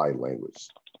 his body language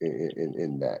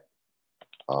in that.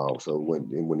 So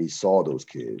when he saw those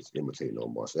kids imitating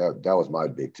Omar, so that was my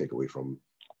big takeaway from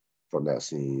that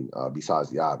scene. Besides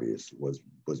the obvious, was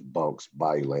Bunk's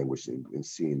body language and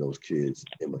seeing those kids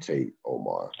imitate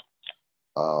Omar.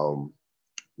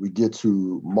 We get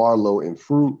to Marlo and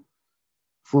Fruit.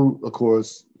 Fruit, of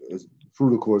course, is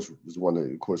one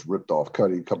that, of course, ripped off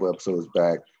Cuddy a couple episodes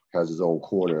back. Has his own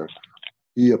corner.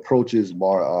 He approaches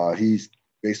he's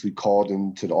basically called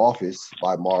into the office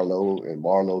by Marlo, and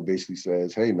Marlo basically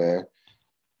says, "Hey, man,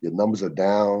 your numbers are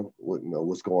down.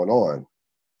 What's going on?"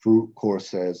 Fruit, of course,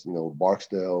 says,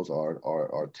 Barksdales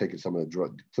are taking some of the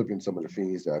clipping some of the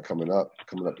fiends that are coming up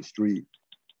the street.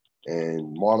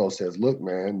 And Marlo says, "Look,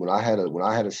 man, when I had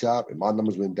a shop and my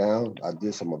numbers went down, I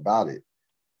did something about it."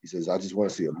 He says, "I just want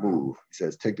to see a move." He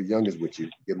says, "Take the youngest with you,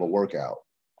 give him a workout."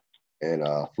 And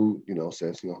Fruit,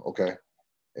 says, "Okay."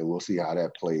 And we'll see how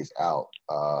that plays out.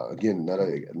 Again,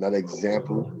 another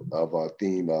example of a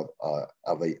theme of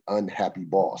a unhappy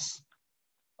boss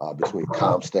between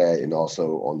Comstad and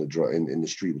also on the drug in the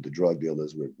street with the drug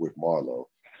dealers with Marlo.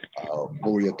 What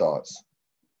were your thoughts?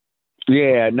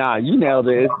 Yeah, you nailed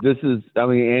it. This is,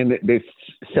 and this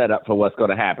set up for what's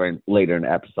going to happen later in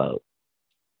the episode.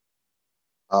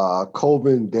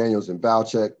 Colvin, Daniels, and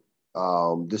Valchek.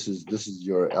 This is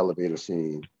your elevator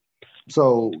scene.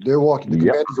 So they're walking. The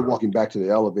commanders are walking back to the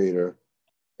elevator,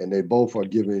 and they both are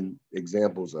giving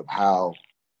examples of how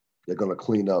they're going to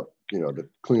clean up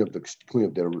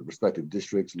their respective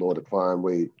districts, lower the crime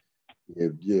rate.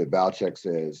 Valchek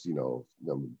says,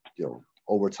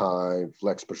 overtime,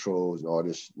 flex patrols, and all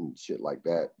this shit like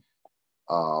that.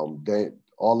 They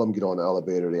all of them get on the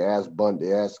elevator.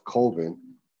 They ask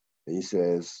Colvin, and he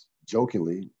says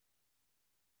jokingly,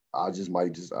 I'm just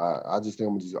going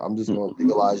to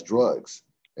legalize drugs.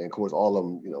 And of course, all of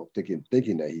them,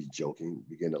 thinking that he's joking,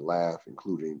 begin to laugh,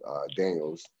 including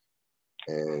Daniels.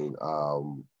 And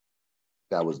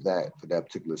that was that for that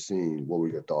particular scene. What were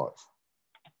your thoughts?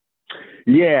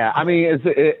 Yeah,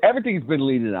 everything's been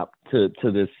leading up to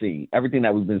this scene. Everything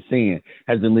that we've been seeing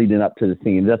has been leading up to the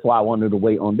scene. That's why I wanted to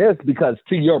wait on this, because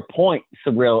to your point,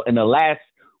 Cyril, in the last,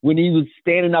 when he was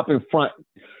standing up in front,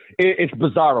 it's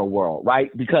Bizarro World,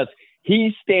 right? Because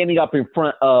he's standing up in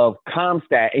front of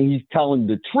Comstat and he's telling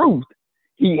the truth.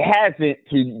 He hasn't,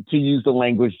 to use the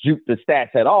language, juked the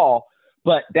stats at all,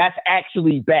 but that's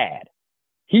actually bad.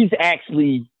 He's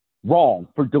actually wrong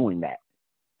for doing that.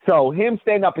 So him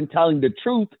standing up and telling the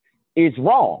truth is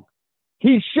wrong.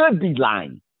 He should be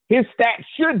lying. His stats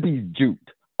should be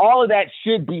juked. All of that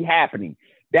should be happening.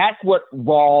 That's what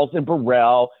Rawls and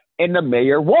Burrell and the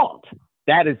mayor want.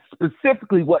 That is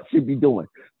specifically what should be doing.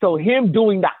 So him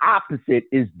doing the opposite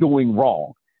is doing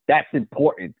wrong. That's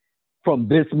important from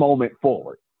this moment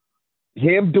forward.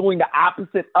 Him doing the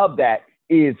opposite of that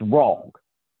is wrong.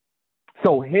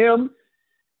 So him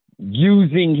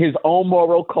using his own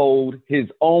moral code, his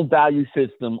own value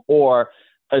system, or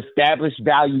established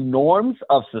value norms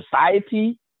of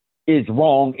society is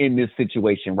wrong in this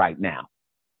situation right now.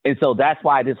 And so that's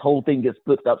why this whole thing gets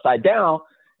flipped upside down.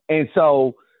 And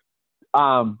so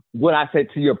when I said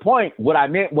to your point, what I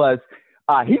meant was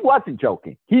he wasn't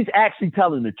joking. He's actually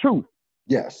telling the truth.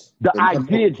 Yes. The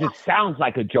idea just sounds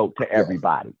like a joke to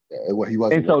everybody. Yeah, well, he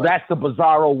wasn't. And so that's the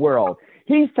Bizarro World.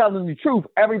 He's telling the truth.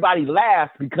 Everybody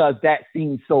laughs because that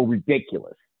seems so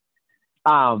ridiculous.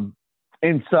 And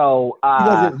so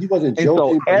he wasn't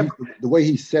joking. So the way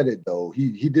he said it, though,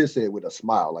 he did say it with a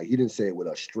smile. Like, he didn't say it with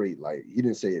a straight, like, he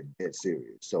didn't say it dead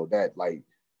serious. So that, like,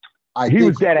 he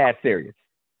was dead ass serious.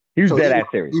 He was dead ass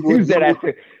serious. He was dead ass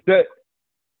serious.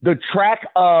 The track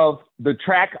of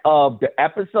the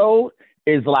episode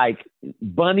is like,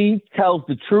 Bunny tells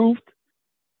the truth.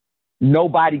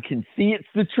 Nobody can see it's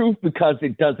the truth because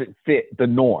it doesn't fit the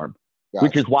norm, gotcha.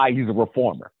 Which is why he's a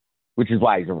reformer.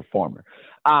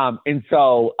 And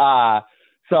so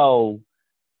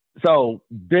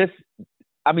this,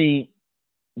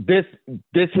 this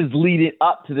is leading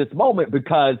up to this moment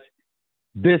because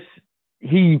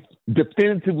he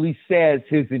definitively says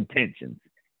his intentions.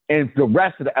 And the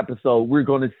rest of the episode, we're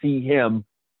going to see him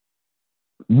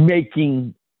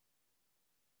making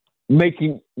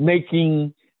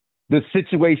the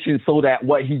situation so that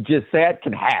what he just said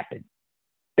can happen.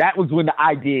 That was when the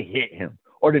idea hit him,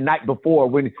 or the night before,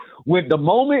 when the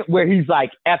moment where he's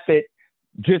like, F it,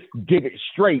 just get it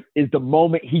straight, is the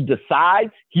moment he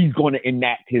decides he's going to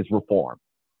enact his reform.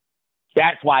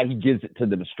 That's why he gives it to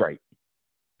them straight.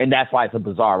 And that's why it's a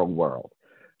bizarre world.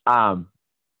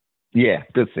 Yeah,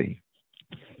 good scene.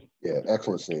 Yeah,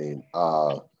 excellent scene.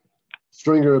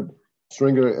 Stringer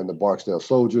and the Barksdale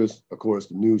soldiers. Of course,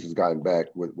 the news has gotten back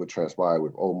with what transpired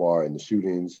with Omar and the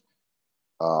shootings.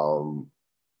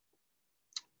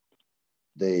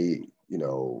 They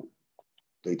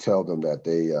tell them that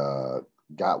they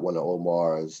got one of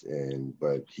Omar's,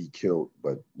 but he killed.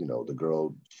 But the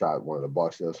girl shot one of the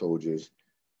Barksdale soldiers,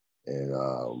 and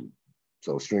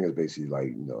so Stringer's basically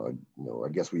like, I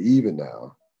guess we even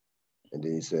now. And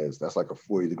then he says, that's like a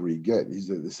 40-degree get.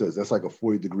 It says, that's like a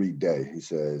 40-degree day. He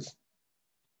says,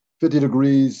 50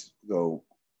 degrees, 50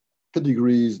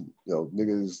 degrees,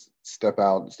 niggas step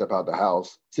out the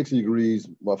house. 60 degrees,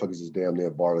 motherfuckers is damn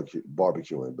near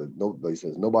barbecuing. But nobody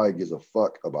says, nobody gives a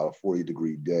fuck about a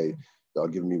 40-degree day. Y'all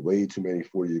giving me way too many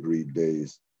 40-degree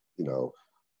days.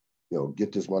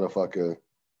 Get this motherfucker.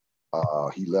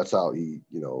 He lets out a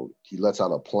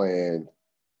plan,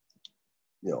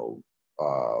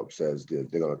 says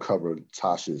that they're going to cover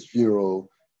Tasha's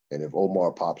funeral, and if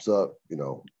Omar pops up,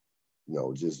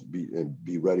 just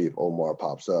be ready if Omar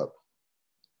pops up.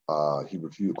 He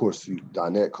refused. Of course,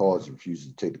 Dinette calls, refuses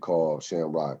to take the call.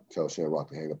 Shamrock tells Shamrock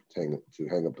to hang up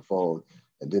the phone,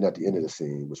 and then at the end of the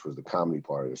scene, which was the comedy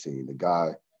part of the scene, the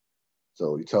guy.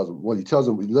 So he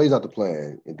lays out the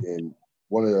plan, and then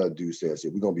one of the dudes says, "Yeah,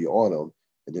 we're gonna be on him,"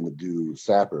 and then the dude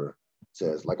Sapper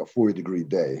says, "Like a 40-degree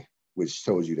day," which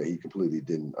shows you that he completely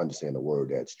didn't understand the word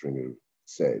that Stringer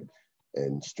said.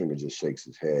 And Stringer just shakes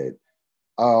his head.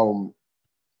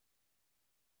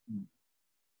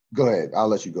 Go ahead. I'll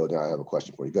let you go down. I have a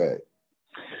question for you. Go ahead.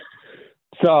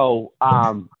 So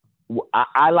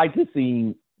I like the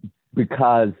scene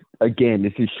because, again,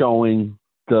 this is showing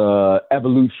the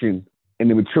evolution and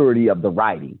the maturity of the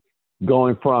writing,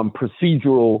 going from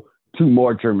procedural to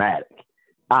more dramatic,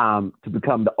 to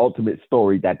become the ultimate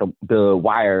story that the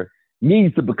Wire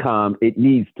needs to become. It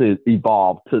needs to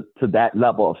evolve to that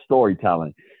level of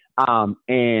storytelling.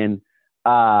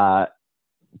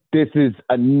 This is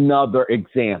another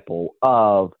example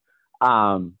of,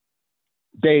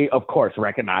 they of course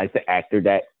recognize the actor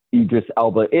that Idris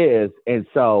Elba is, and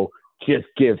so just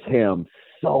gives him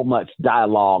so much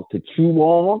dialogue to chew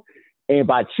on. And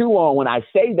by chew on, when I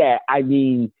say that, I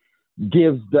mean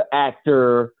gives the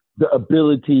actor the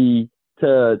ability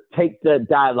to take the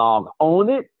dialogue, own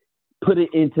it, put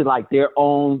it into like their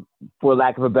own, for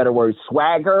lack of a better word,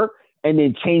 swagger, and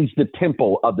then change the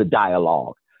tempo of the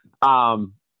dialogue.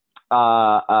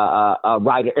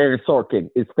 Writer Aaron Sorkin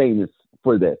is famous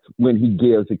for this, when he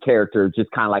gives a character just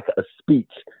kind of like a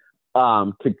speech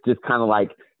to just kind of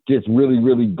like just really,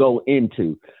 really go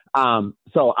into.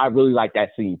 So I really like that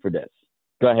scene for this.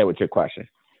 Go ahead with your question.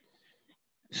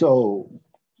 So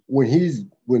when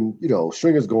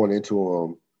Stringer's going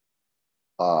into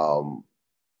him,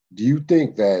 do you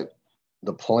think that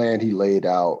the plan he laid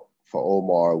out for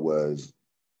Omar was,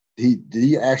 did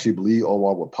he actually believe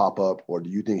Omar would pop up, or do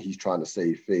you think he's trying to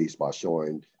save face by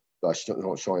showing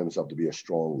himself to be a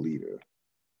strong leader?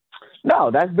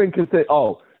 No, that's been consistent.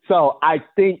 So I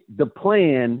think the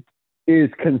plan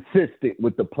is consistent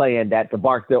with the plan that the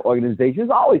Barksdale organization has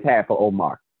always had for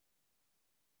Omar.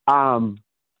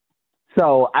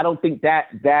 So I don't think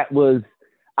that was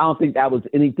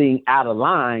anything out of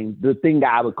line. The thing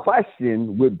that I would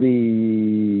question would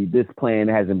be, this plan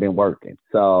hasn't been working,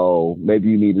 so maybe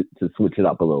you need to switch it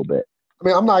up a little bit. I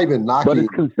mean, I'm not even knocking. But it's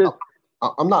consistent.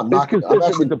 I'm not knocking. It's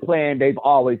consistent with the plan they've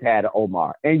always had at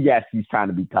Omar. And yes, he's trying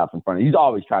to be tough in front of. He's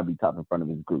always trying to be tough in front of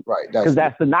his group, right? Because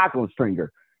that's the knock on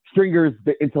Stringer. Stringer's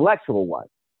the intellectual one,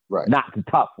 right? Not the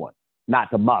tough one, not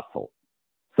the muscle.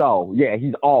 So yeah,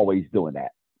 he's always doing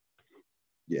that.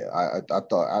 Yeah, I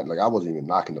thought I wasn't even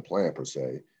knocking the plan per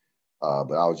se,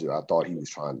 but I thought he was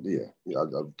trying. I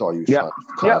thought he was trying to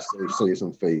kind of save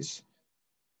some face.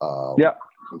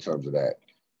 In terms of that.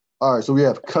 All right, so we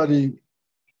have Cuddy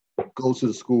goes to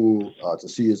the school to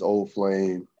see his old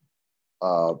flame.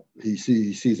 He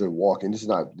sees her walking. This is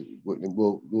not.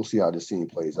 We'll see how this scene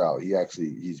plays out.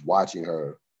 He's watching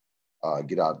her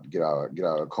get out of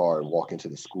the car and walk into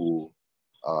the school.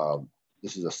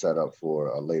 this is a setup for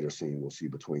a later scene we'll see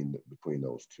between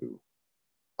those two.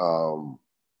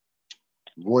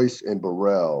 Royce and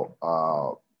Burrell.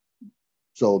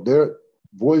 So they're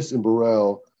Royce and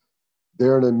Burrell.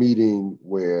 They're in a meeting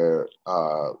where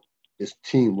it's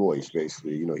Team Royce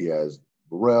basically. You know, he has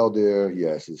Burrell there. He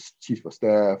has his chief of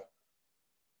staff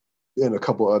and a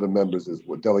couple other members as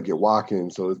well, Delegate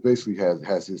Watkins. So it basically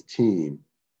has his team,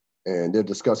 and they're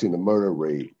discussing the murder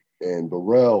rate. And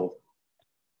Burrell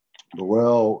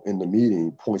in the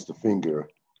meeting points the finger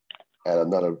at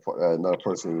another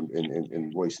person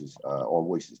in Royce's on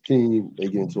Royce's team. They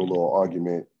get into a little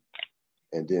argument,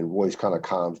 and then Royce kind of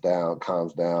calms down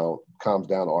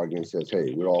the argument, and says,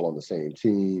 "Hey, we're all on the same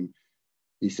team."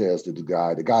 He says to the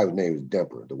guy whose name is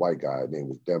Demper, the white guy, name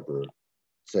was Demper,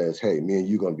 says, "Hey, me and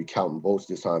you going to be counting votes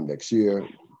this time next year."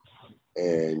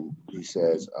 And he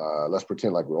says, "Let's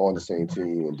pretend like we're on the same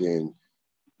team." And then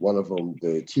one of them,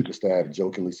 the chief of staff,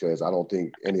 jokingly says, "I don't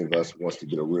think any of us wants to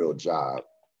get a real job."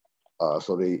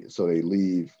 So they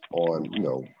leave on, you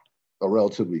know, a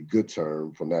relatively good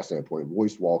term from that standpoint.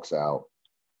 Royce walks out,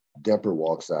 Demper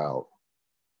walks out,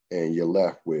 and you're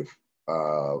left with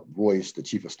Royce, the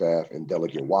chief of staff, and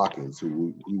Delegate Watkins,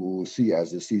 who we will see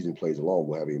as this season plays along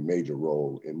will have a major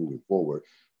role in moving forward.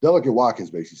 Delegate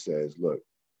Watkins basically says, "Look,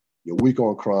 you're weak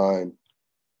on crime.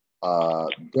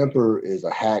 Demper is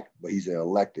a hack, but he's an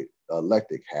elected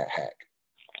hack."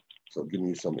 So giving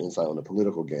you some insight on the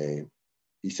political game.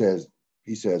 He says,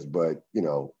 but you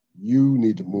know, you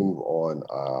need to move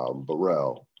on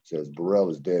Burrell. He says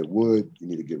Burrell is dead wood. You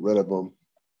need to get rid of him.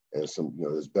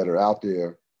 There's better out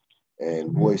there.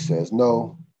 And Royce says,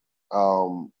 "No,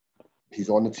 he's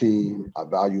on the team. I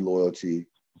value loyalty."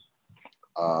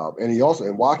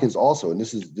 And Watkins also, and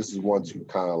this is one to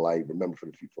kind of like remember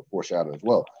for foreshadowing as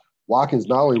well. Watkins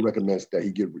not only recommends that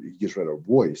he gets rid of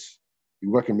Royce, he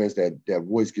recommends that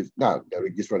Royce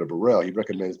gets rid of Burrell. He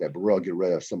recommends that Burrell get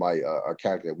rid of somebody, a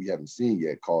character that we haven't seen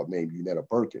yet named Unetta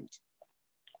Perkins.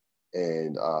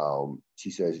 And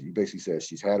he basically says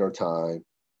she's had her time,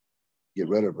 get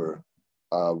rid of her.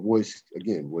 Royce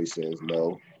says,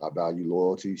 "No, I value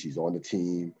loyalty. She's on the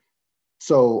team."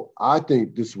 So I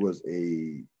think this was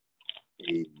a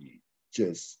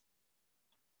just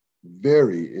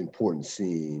very important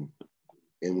scene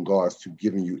in regards to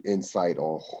giving you insight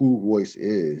on who Royce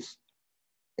is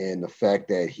and the fact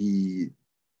that he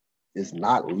is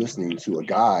not listening to a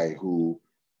guy who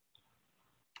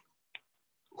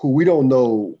we don't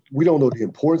know the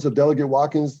importance of Delegate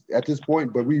Watkins at this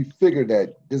point, but we figured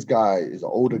that this guy is an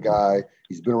older guy.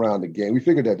 He's been around the game. We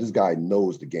figured that this guy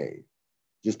knows the game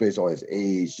just based on his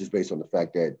age, just based on the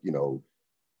fact that, you know,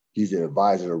 he's an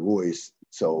advisor to Royce.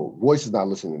 So Royce is not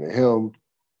listening to him.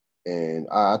 And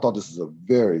I thought this is a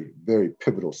very, very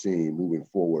pivotal scene moving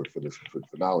forward for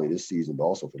not only this season, but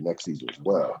also for next season as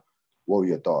well. What were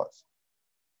your thoughts?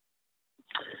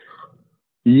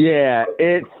 Yeah,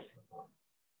 it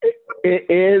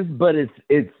is, but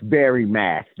it's very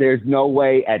masked. There's no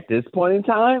way at this point in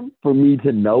time for me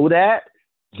to know that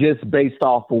just based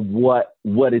off of what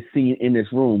is seen in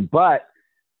this room. But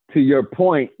to your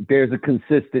point, there's a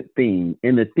consistent theme,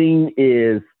 and the theme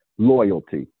is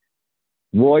loyalty.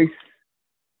 Royce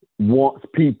wants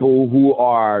people who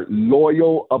are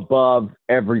loyal above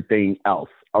everything else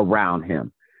around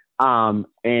him.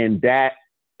 And that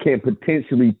can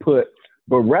potentially put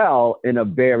Burrell in a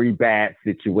very bad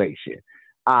situation.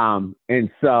 And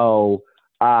so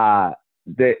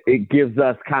it gives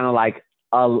us kind of like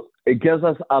it gives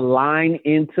us a line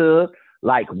into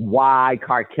like why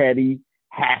Carcetti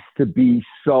has to be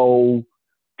so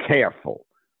careful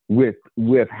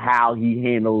with how he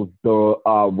handles the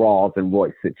Rawls and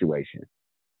Royce situation.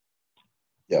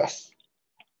 Yes.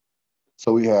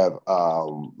 So we have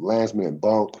Landsman and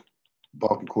Bunk.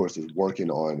 Bunk, of course, is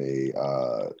working on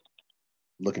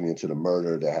looking into the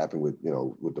murder that happened with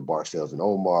the Barksdales and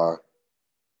Omar.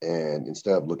 And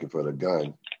instead of looking for the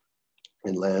gun,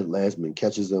 and Landsman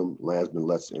catches him. Landsman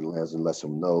lets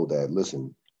him know that,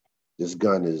 listen, this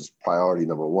gun is priority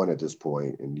number one at this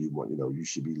point, and you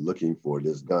should be looking for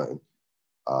this gun.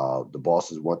 The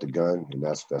bosses want the gun, and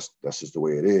that's just the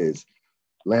way it is.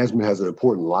 Landsman has an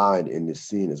important line in this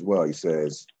scene as well. He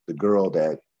says the girl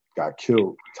that got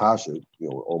killed, Tasha,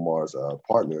 Omar's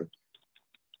partner,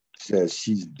 says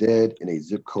she's dead in a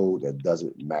zip code that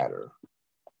doesn't matter.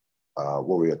 What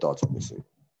were your thoughts on this scene?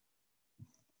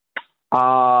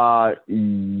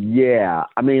 Yeah.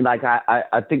 I mean, like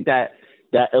I think that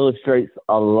illustrates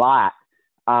a lot.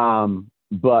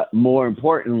 But more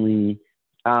importantly,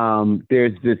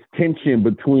 there's this tension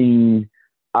between,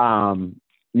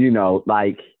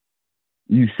 like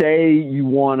you say you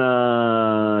want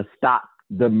to stop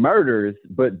the murders,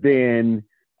 but then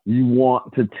you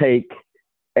want to take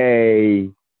a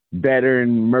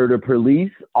veteran murder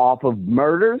police off of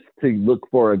murders to look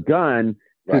for a gun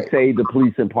to save the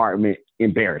police department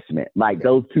embarrassment. Like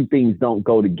those two things don't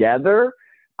go together.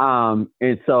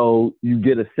 And so you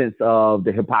get a sense of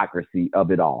the hypocrisy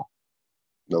of it all.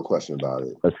 No question about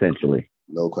it. Essentially.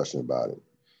 No question about it.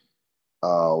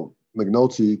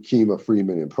 McNulty, Kima,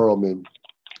 Freeman, and Perlman,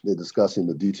 they're discussing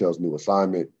the details new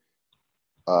assignment.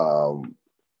 McNulty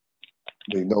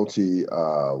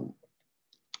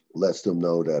lets them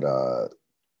know that,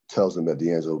 tells them that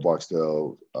D'Angelo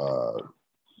Barksdale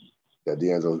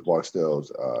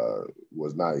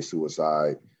was not a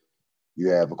suicide. You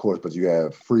have, of course, but you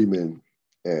have Freeman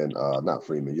and not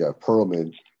Freeman. You have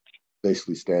Perlman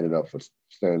basically standing up for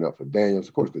Daniels,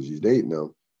 of course, because he's dating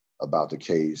him about the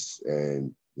case,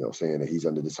 and saying that he's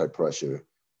under this type of pressure,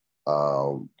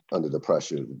 under the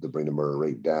pressure to bring the murder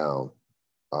rate down.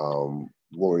 What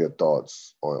were your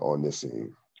thoughts on this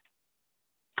scene?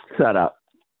 Set up.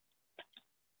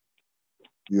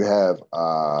 You have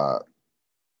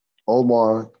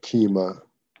Omar, Kima,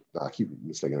 I keep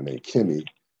mistaking her name, Kimmy,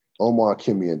 Omar,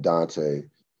 Kimmy, and Dante.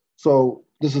 So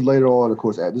this is later on, of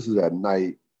course, this is at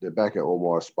night. They're back at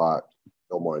Omar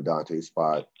and Dante's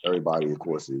spot. Everybody, of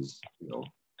course, is,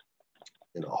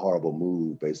 in a horrible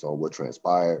mood based on what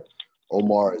transpired.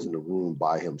 Omar is in the room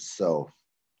by himself,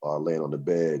 laying on the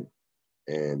bed,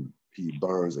 and he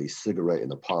burns a cigarette in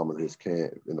the palm of his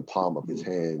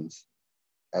hands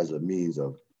as a means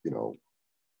of,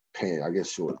 paying. I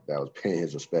guess that was paying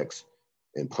his respects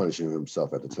and punishing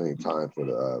himself at the same time for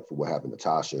what happened to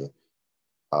Tasha.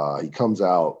 He comes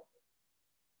out,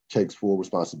 takes full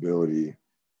responsibility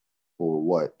for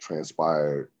what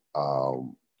transpired.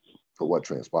 So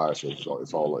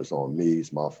it's on me.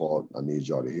 It's my fault. I need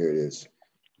y'all to hear this.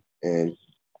 And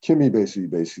Kimmy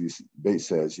basically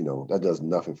says, that does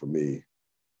nothing for me.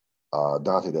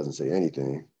 Dante doesn't say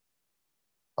anything.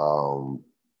 What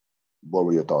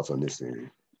were your thoughts on this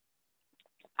scene?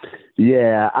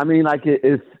 Yeah, I mean, like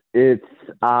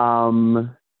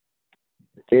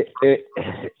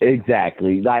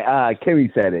exactly. Like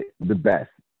Kimmy said it the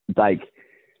best. Like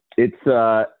it's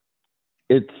a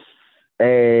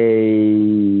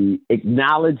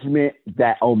acknowledgement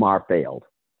that Omar failed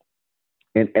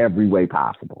in every way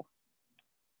possible.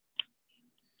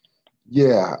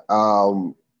 Yeah.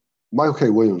 Michael K.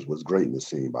 Williams was great in the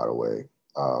scene, by the way.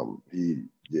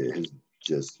 His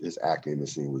acting in the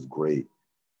scene was great.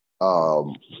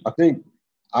 I think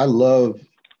I love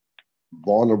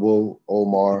vulnerable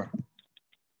Omar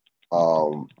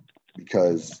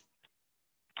because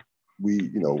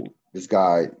this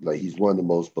guy, like, he's one of the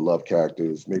most beloved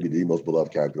characters, maybe the most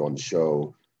beloved character on the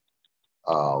show.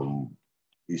 You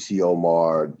see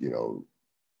Omar,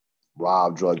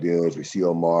 rob drug dealers. We see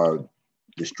Omar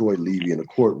destroy Levy in a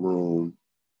courtroom.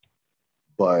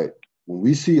 But when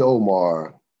we see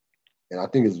Omar, and I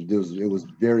think it was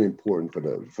very important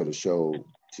for the show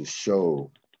to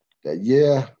show that,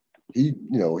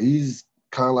 he's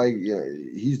kind of like,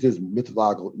 he's this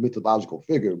mythological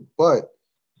figure, but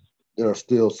there are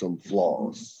still some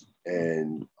flaws.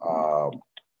 And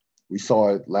we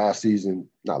saw it we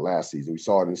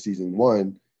saw it in season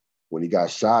 1 when he got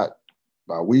shot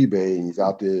by Weebay, and he's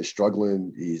out there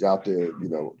struggling. He's out there,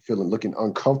 looking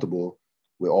uncomfortable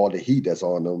with all the heat that's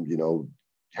on him,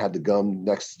 had the gum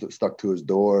stuck to his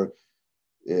door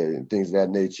and things of that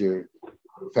nature.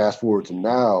 Fast forward to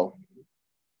now,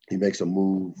 he makes a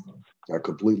move that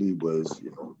completely was,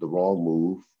 the wrong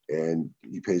move, and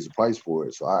he pays the price for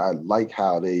it. So I like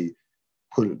how they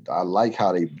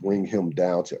bring him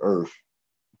down to earth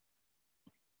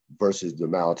versus the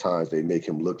amount of times they make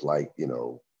him look like,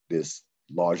 this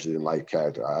larger than life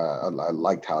character. I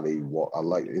liked how they walk.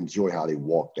 Enjoy how they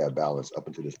walk that balance up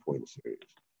until this point in the series.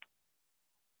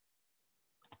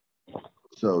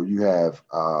 So you have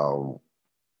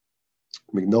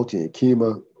McNulty and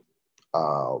Kima.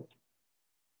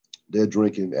 They're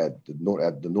drinking at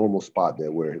the normal spot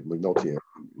there where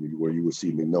you would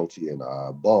see McNulty and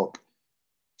Bunk.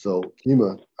 So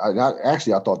Kima, I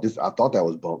thought that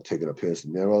was Bunk taking a piss,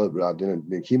 and then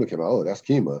Kima came out. Oh, that's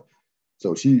Kima.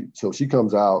 So she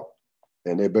comes out,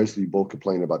 and they're basically both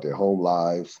complaining about their home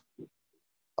lives,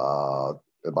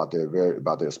 about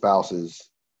their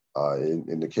spouses.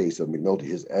 In the case of McNulty,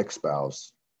 his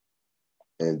ex-spouse.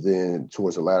 And then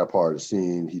towards the latter part of the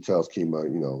scene, he tells Kima,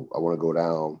 I want to go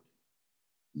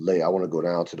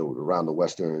down to around the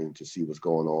Western to see what's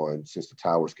going on since the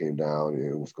towers came down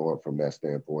and what's going on from that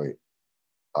standpoint.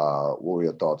 What were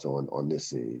your thoughts on this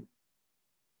scene?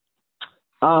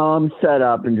 Set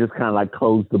up and just kind of like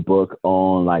close the book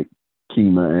on like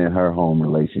Kima and her home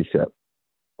relationship,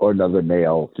 or another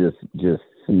nail just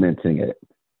cementing it.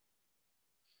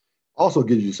 Also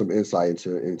gives you some insight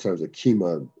into in terms of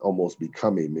Kima almost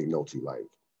becoming McNulty like.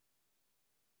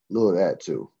 A little of that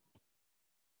too.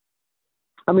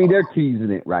 I mean, they're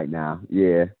teasing it right now.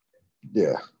 Yeah.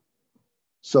 Yeah.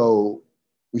 So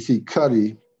we see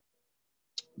Cuddy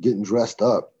getting dressed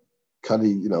up.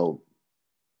 Cuddy,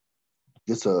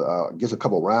 gets a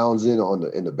couple rounds in on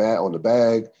the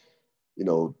bag.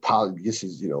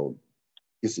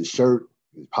 Gets his shirt,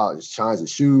 shines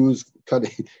his shoes.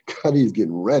 Cuddy is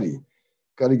getting ready.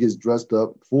 Cuddy gets dressed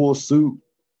up, full suit,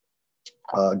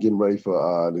 getting ready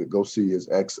for to go see his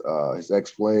ex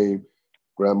flame.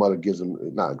 Grandmother gives him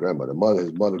not grandmother, mother.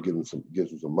 His mother gives him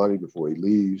some money before he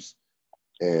leaves.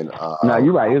 And no,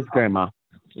 you're right. It's grandma.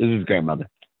 This is grandmother.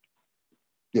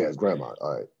 Yeah, his grandma.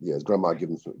 All right. Yeah, his grandma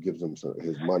gives him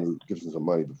some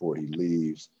money before he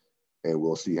leaves, and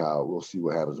we'll see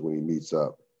what happens when he meets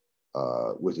up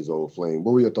with his old flame.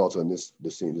 What were your thoughts on this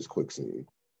scene, this quick scene?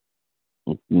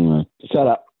 Shut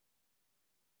up.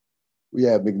 We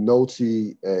have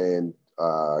McNulty and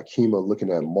Kima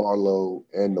looking at Marlo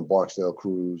and the Barksdale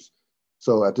crews.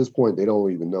 So at this point, they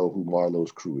don't even know who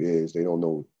Marlo's crew is. They don't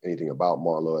know anything about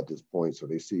Marlo at this point. So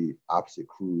they see opposite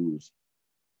crews.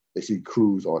 They see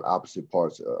crews on opposite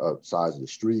sides of the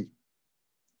street.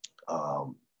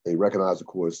 They recognize, of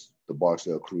course, the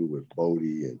Barksdale crew with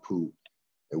Bodie and Poop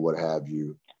and what have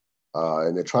you.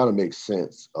 And they're trying to make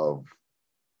sense of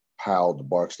how the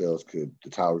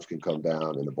towers can come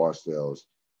down and the Barksdales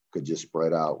could just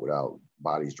spread out without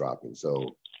bodies dropping.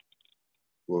 So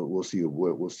we'll see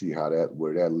where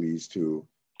that leads to.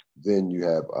 Then you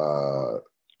have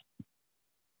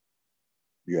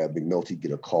McNulty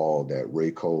get a call that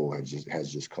Ray Cole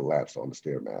has just collapsed on the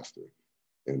Stairmaster,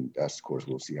 and that's, of course,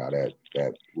 we'll see how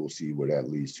we'll see where that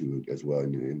leads to as well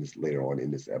in this later on in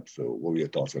this episode. What were your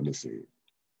thoughts on this scene?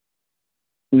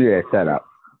 Yeah, set up.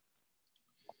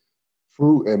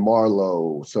 Fruit and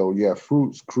Marlo. So yeah,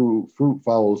 Fruit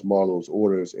follows Marlo's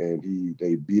orders, and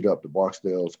they beat up the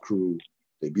Barksdale's crew.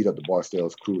 They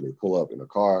pull up in a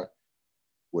car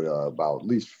with about at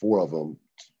least four of them.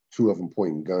 Two of them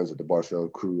pointing guns at the Barksdale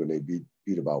crew, and they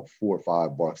beat about 4 or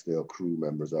 5 Barksdale crew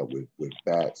members up with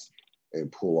bats and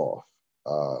pull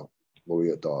off. What were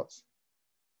your thoughts?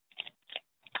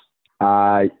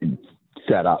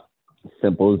 Set up.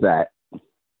 Simple as that.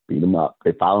 Beat them up.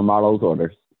 They follow Marlo's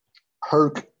orders.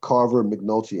 Herc, Carver,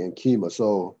 McNulty, and Kima.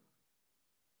 So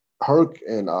Herc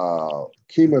and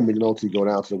Kima and McNulty go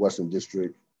down to the Western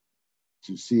District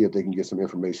to see if they can get some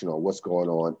information on what's going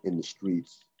on in the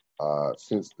streets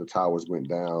since the towers went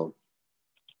down.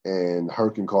 And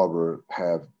Herc and Carver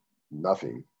have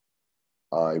nothing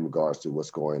in regards to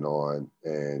what's going on.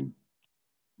 And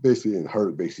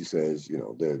Herc basically says,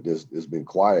 there's been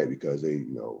quiet because they,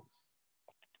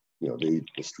 the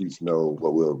streets know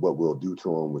what we'll do to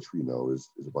them, which we know is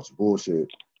a bunch of bullshit.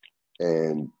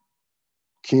 And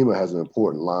Kima has an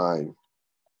important line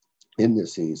in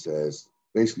this scene,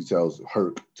 basically tells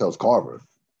Carver,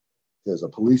 says, a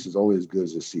police is only as good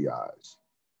as its CIs.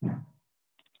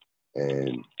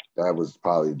 And that was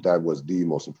the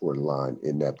most important line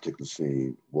in that particular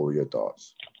scene. What were your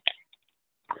thoughts?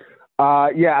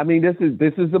 Yeah, I mean, this is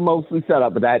the mostly set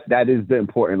up, but that is the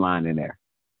important line in there.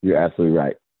 You're absolutely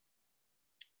right.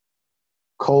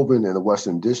 Colvin and the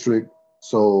Western District.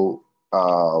 So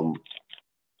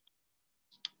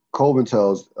Colvin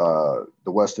tells the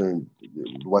Western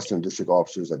District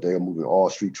officers that they are moving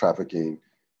all street trafficking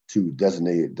to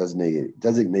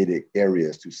designated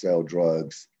areas to sell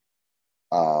drugs.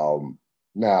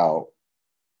 Now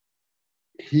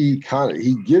he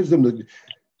gives them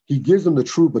the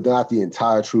truth, but not the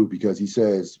entire truth, because he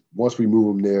says once we move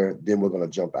them there, then we're going to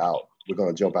jump out. We're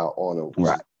going to jump out on them,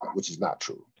 which is not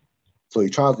true. So he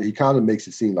kind of makes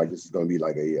it seem like this is going to be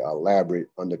like a elaborate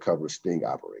undercover sting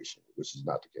operation, which is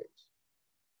not the case.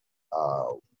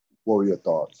 What were your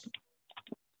thoughts?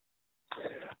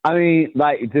 I mean,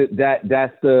 like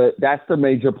that's the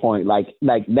major point. Like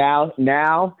now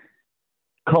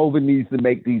COVID needs to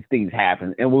make these things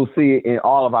happen, and we'll see it in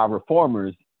all of our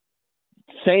reformers.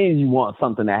 Saying you want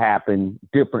something to happen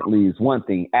differently is one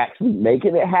thing. Actually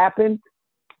making it happen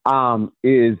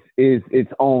is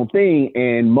its own thing.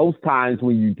 And most times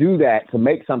when you do that to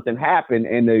make something happen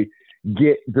and to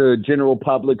get the general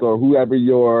public or whoever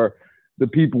the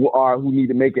people are who need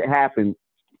to make it happen,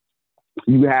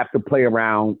 you have to play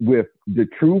around with the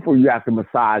truth, or you have to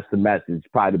massage the message,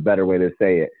 probably the better way to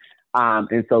say it.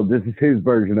 And so this is his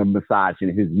version of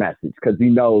massaging his message, because he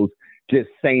knows just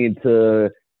saying to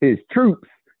his troops,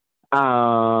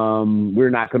 we're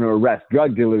not going to arrest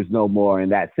drug dealers no more,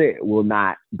 and that's it. Will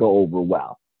not go over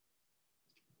well.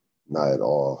 Not at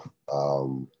all.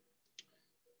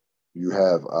 You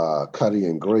have Cuddy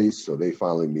and Grace, so they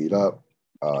finally meet up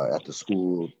at the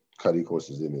school. Cuddy, of course,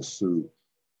 is in his suit,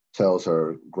 tells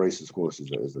her Grace, of course,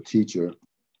 is a teacher.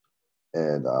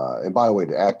 And by the way,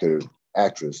 the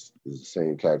actress is the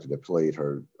same character that played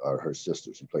her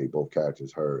sister. She played both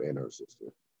characters, her and her sister.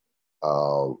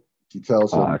 She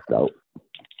tells him,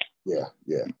 yeah.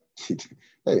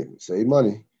 Hey, save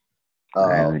money.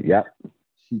 Yep.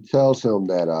 She tells him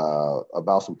that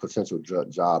about some potential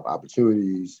job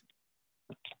opportunities.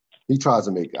 He tries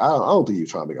to make. I don't think he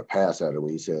was trying to make a pass at her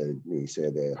when he said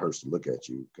that it hurts to look at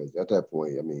you, because at that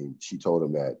point, I mean, she told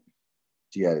him that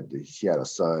she had a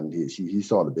son. He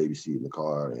saw the baby seat in the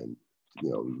car, and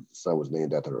the son was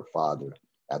named after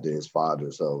his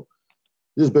father. So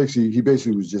he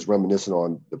basically was just reminiscing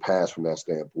on the past from that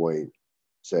standpoint.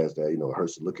 Says that it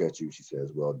hurts to look at you. She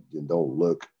says, well, then don't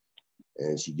look.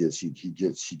 And he gets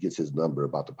his number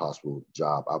about the possible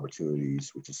job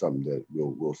opportunities, which is something that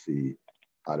we'll see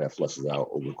how that flushes out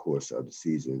over the course of the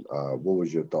season. What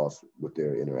was your thoughts with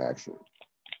their interaction?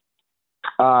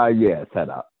 Yeah, set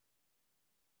up.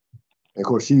 And of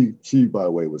course, she by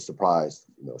the way was surprised.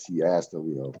 She asked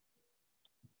him,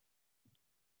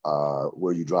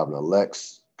 were you driving a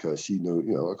Lex? Because she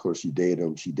knew, of course, she dated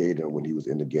him. She dated him when he was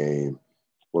in the game,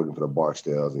 working for the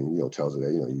Barksdales, and tells her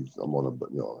that I'm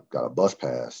on got a bus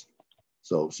pass.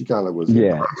 So she kind of was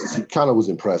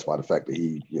impressed by the fact that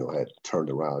he had turned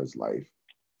around his life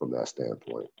from that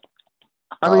standpoint.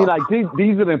 I mean, like these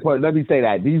are the important. Let me say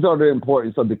that these are the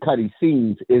importance of the Cuddy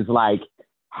scenes is like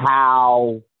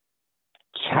how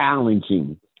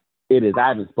challenging it is. I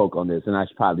haven't spoke on this, and I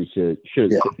probably should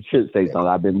say something.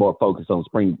 I've been more focused on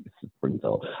Spring.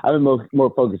 So I've been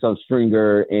more focused on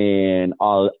Stringer and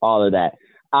all of that.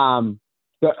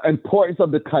 The importance of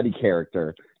the Cuddy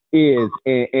character is,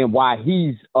 and why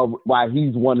he's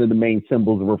one of the main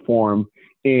symbols of reform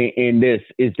in this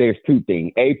is there's two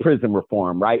things. A, prison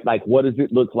reform, right? Like, what does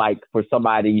it look like for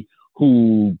somebody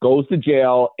who goes to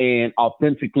jail and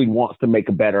authentically wants to make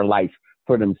a better life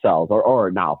for themselves, or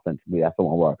not authentically, that's the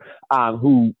one word,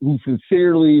 who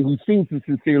seems to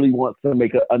sincerely wants to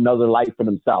make another life for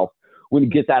themselves. When he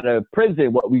gets out of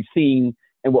prison, what we've seen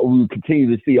and what we will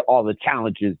continue to see are all the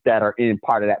challenges that are in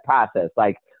part of that process.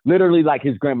 Like, literally, like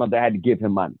his grandmother had to give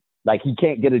him money. Like, he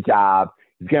can't get a job.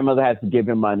 His grandmother has to give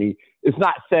him money. It's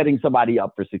not setting somebody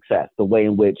up for success, the way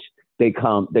in which they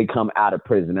come out of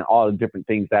prison and all the different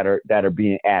things that are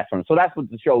being asked from. So that's what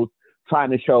the show's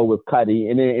trying to show with Cuddy.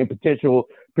 And then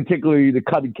particularly the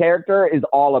Cuddy character is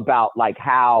all about like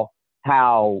how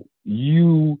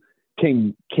you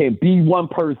can be one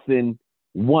person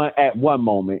at one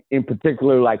moment. In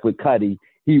particular, like with Cuddy,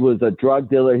 he was a drug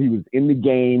dealer. He was in the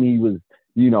game. He was,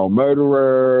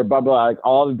 murderer, blah, blah, like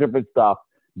all the different stuff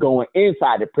going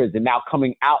inside the prison. Now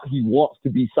coming out, he wants to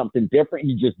be something different.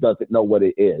 He just doesn't know what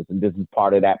it is. And this is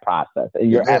part of that process.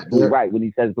 And you're absolutely right. When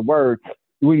he says the words,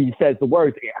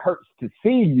 it hurts to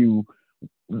see you.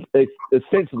 It's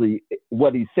essentially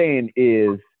what he's saying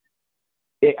is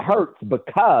it hurts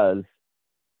because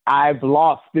I've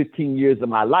lost 15 years of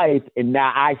my life. And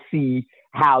now I see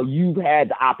how you've had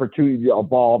the opportunity to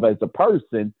evolve as a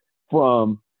person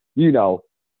from,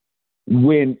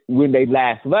 when they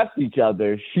last left each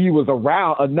other, she was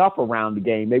around the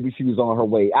game. Maybe she was on her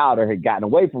way out or had gotten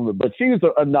away from it, but she was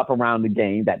enough around the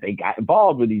game that they got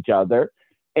involved with each other.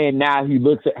 And now he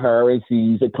looks at her and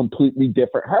sees a completely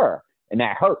different her. And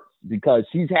that hurts because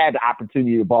she's had the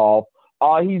opportunity to evolve.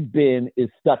 All he's been is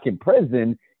stuck in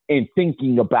prison and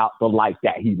thinking about the life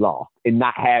that he lost and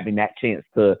not having that chance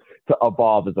to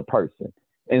evolve as a person.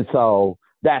 And so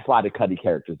that's why the Cuddy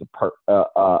characters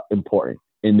are important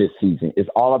in this season. It's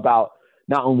all about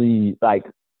not only like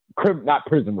not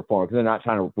prison reform, because they're not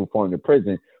trying to reform the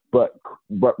prison, but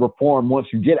reform once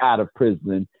you get out of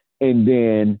prison. And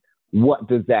then what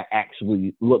does that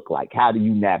actually look like? How do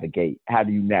you navigate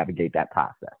that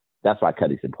process? That's why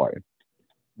Cuddy's important.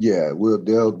 Yeah,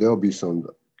 there'll be some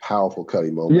powerful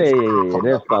Cuddy moments. Yeah.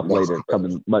 There's stuff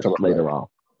coming later on.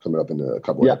 Coming up in a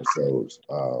couple of episodes,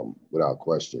 without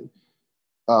question.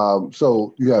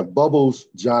 So you have Bubbles,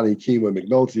 Johnny, Kima, and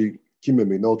McNulty. Kima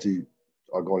and McNulty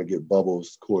are going to give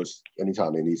Bubbles, of course,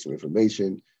 anytime they need some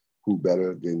information. Who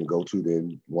better than to go to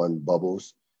than one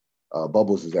Bubbles?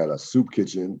 Bubbles is at a soup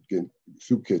kitchen,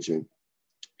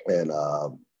 and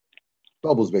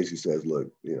Bubbles basically says,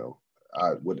 "Look,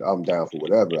 I'm down for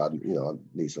whatever. I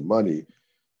need some money."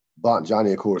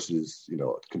 Johnny, of course, is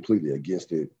completely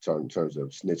against it in terms of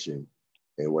snitching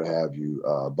and what have you.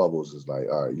 Bubbles is like,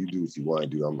 all right, you do what you want to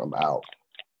do. I'm out.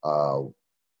 Well,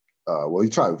 he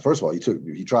tried. First of all,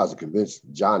 he tries to convince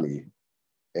Johnny,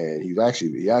 and he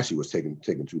actually was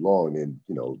taking too long. And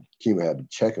Kima had to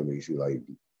check him. He's like,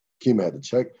 Kima had to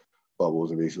check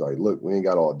Bubbles, and he's like, look, we ain't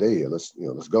got all day here. Let's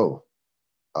go.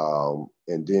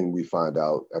 And then we find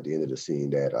out at the end of the scene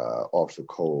that Officer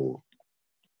Cole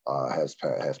has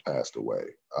passed away.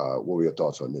 What were your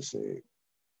thoughts on this scene?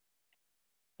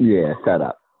 Yeah, set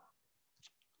up.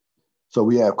 So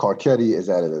we have Carcetti is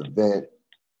at an event,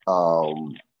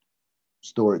 telling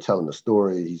the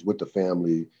story. He's with the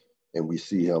family, and we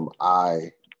see him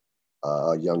eye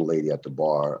a young lady at the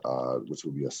bar, which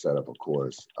will be a setup, of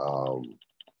course.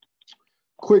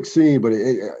 Quick scene, but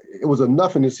it was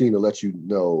enough in the scene to let you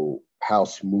know how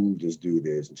smooth this dude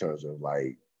is in terms of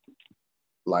like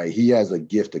he has a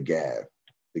gift of gab,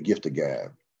 in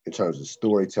terms of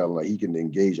storytelling. Like he can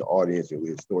engage the audience with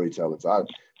his storytelling. So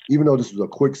even though this was a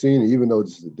quick scene, and even though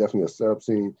this is definitely a setup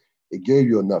scene, it gave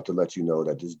you enough to let you know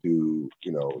that this dude,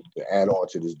 to add on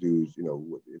to this dude's,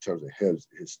 in terms of his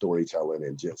storytelling,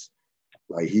 and just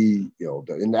like and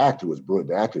the actor was brilliant.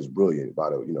 The actor is brilliant.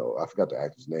 I forgot the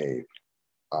actor's name.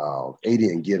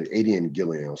 Adrian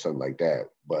Gillian or something like that.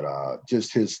 But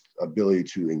just his ability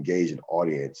to engage an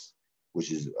audience,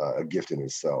 which is a gift in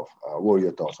itself. What are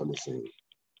your thoughts on this scene?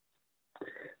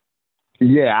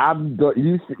 Yeah,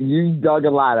 you dug a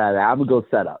lot out of that. I'm gonna go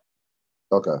set up.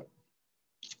 Okay.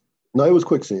 No, it was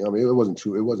quick scene. I mean, it wasn't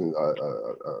too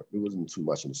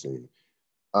much in the scene.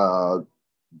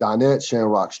 Donette,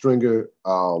 Shamrock, Stringer.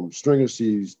 Stringer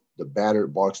sees the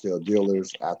battered Barksdale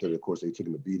dealers after, of course, they took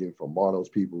him a beating from Marlowe's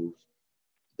people.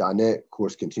 Donette, of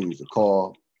course, continues to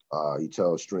call. He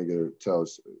tells Stringer,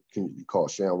 he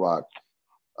calls Shamrock.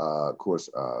 Of course,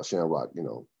 Shamrock,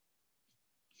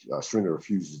 Stringer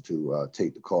refuses to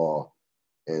take the call,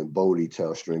 and Bodie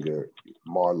tells Stringer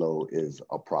Marlowe is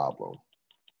a problem.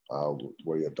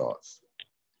 What are your thoughts?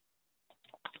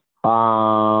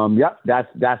 Yep,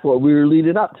 that's what we were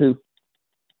leading up to.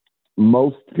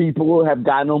 Most people have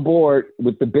gotten on board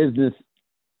with the business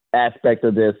aspect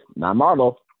of this, not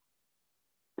Marlowe.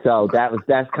 So that was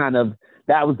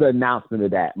the announcement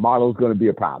of that. Marlowe's going to be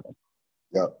a problem.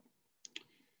 Yep.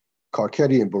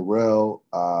 Carcetti and Burrell,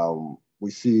 we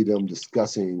see them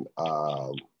discussing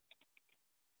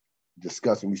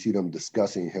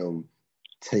him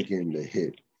taking the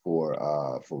hit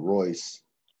for Royce.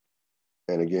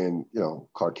 And again,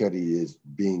 Carcetti is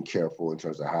being careful in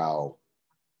terms of how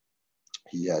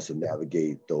he has to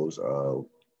navigate those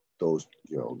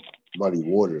muddy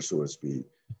waters, so to speak.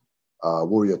 What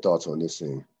were your thoughts on this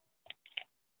scene?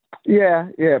 Yeah,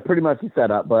 pretty much the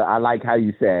setup, but I like how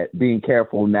you said being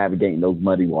careful navigating those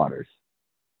muddy waters.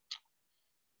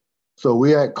 So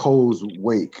we're at Cole's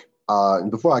wake.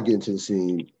 And before I get into the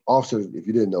scene, Officer, if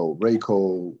you didn't know, Ray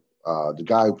Cole, the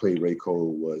guy who played Ray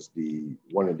Cole was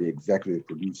one of the executive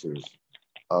producers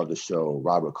of the show,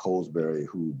 Robert Colesbury,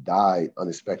 who died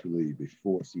unexpectedly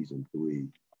before season 3.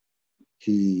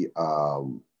 He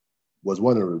was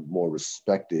one of the more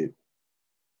respected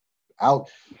from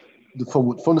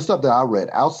the stuff that I read,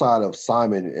 outside of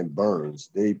Simon and Burns,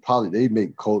 they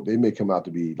make him out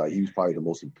to be like he was probably the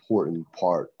most important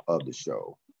part of the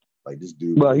show. Like this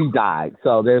dude. Well, he died,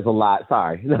 so there's a lot.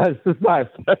 Sorry, that's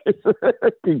not.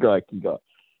 Keep going.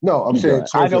 No, I'm saying.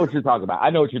 I know what you're talking about.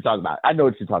 I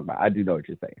do know what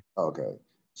you're saying. Okay,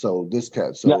 so this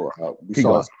cat. So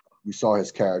we saw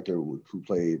his character who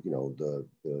played, the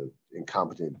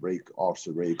incompetent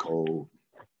Officer Ray Cole.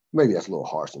 Maybe that's a little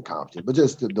harsh, incompetent, but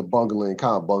just the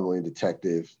bungling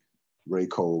detective Ray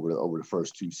Cole over the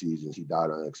first 2 seasons. He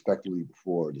died unexpectedly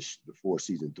before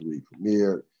season 3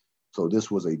 premiered. So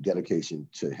this was a dedication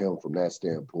to him from that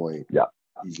standpoint. Yeah.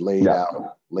 He's laid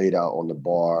out on the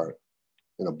bar,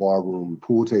 in a bar room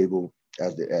pool table,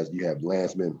 as you have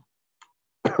Landsman,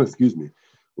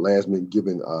 Landsman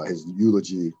giving his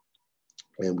eulogy.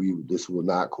 And this will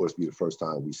not, of course, be the first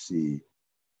time we see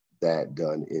that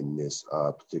done in this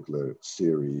particular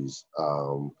series.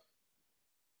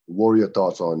 What are your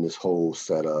thoughts on this whole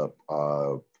setup?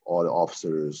 All the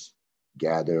officers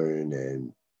gathering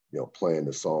and playing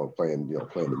the song, playing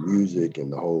the music,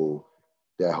 and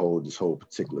this whole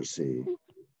particular scene.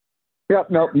 Yep,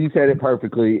 nope, you said it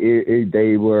perfectly.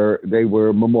 They were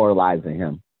memorializing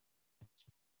him.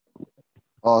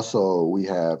 Also, we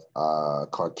have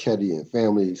Carcetti and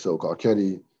family. So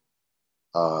Carcetti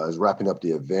is wrapping up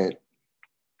the event.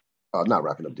 Not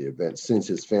wrapping up the event, sends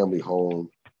his family home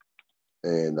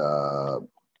and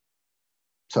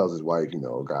tells his wife,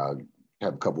 God,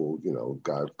 have a couple,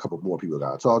 got a couple more people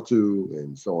got to talk to,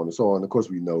 and so on and so on. Of course,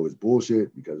 we know it's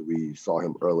bullshit because we saw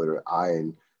him earlier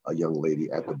eyeing a young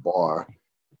lady at the bar,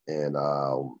 and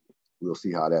we'll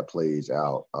see how that plays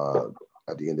out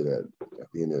at the end of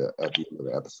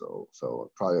the episode.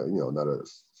 So probably another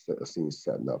scene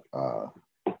setting up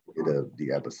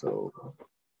the episode.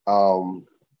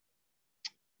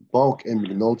 Bulk and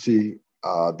McNulty,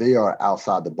 they are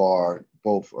outside the bar.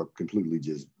 Both are completely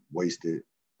just wasted.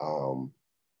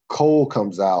 Cole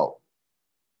comes out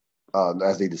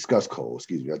as they discuss Cole, as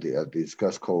they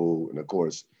discuss Cole, and of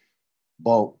course,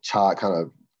 Bulk kind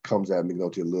of comes at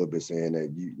McNulty a little bit, saying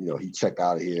that he checked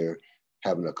out of here,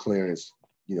 having a clearance.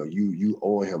 You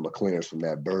owe him a clearance from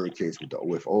that bird case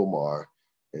with Omar,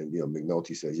 and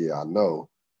McNulty says, "Yeah, I know."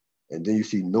 And then you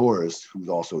see Norris, who's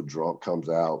also drunk, comes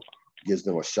out, gives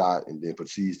them a shot, and then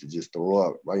proceeds to just throw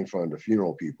up right in front of the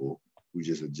funeral people who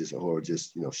are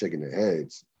just shaking their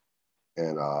heads.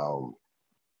 And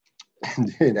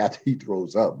and then after he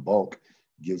throws up, Bulk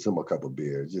gives him a cup of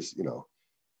beer.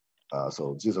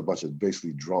 So just a bunch of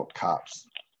basically drunk cops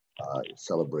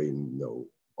celebrating, the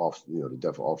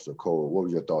death of Officer Cole. What were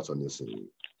your thoughts on this scene?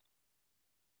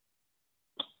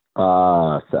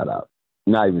 Set up.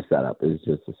 Not even set up. It's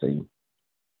just a scene.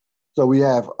 So we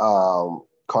have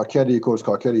Carcetti. Of course,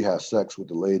 Carcetti has sex with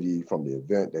the lady from the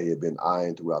event they had been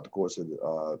eyeing throughout the course of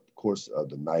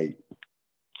the night.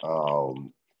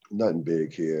 Nothing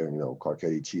big here.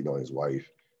 Carcetti cheating on his wife.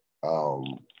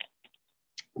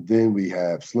 Then we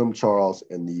have Slim Charles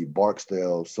and the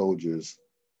Barksdale soldiers.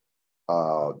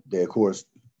 They, of course,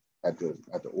 at the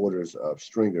orders of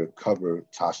Stringer, cover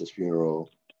Tasha's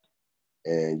funeral,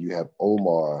 and you have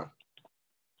Omar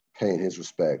paying his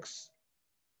respects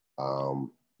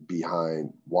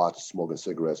behind Watts smoking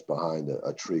cigarettes behind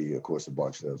a tree. Of course, the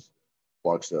Barksdales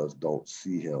don't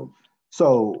see him.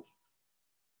 So,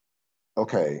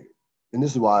 okay, and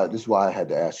this is why I had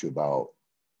to ask you about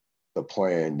the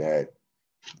plan that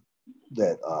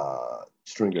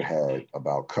Stringer had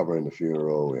about covering the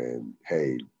funeral, and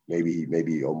hey,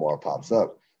 maybe Omar pops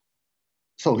up.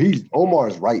 So Omar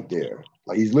is right there,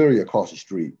 like he's literally across the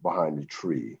street behind the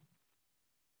tree.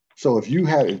 So if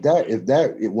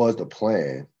that it was the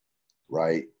plan,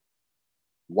 right?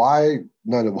 Why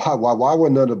were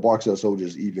none of the Barksdale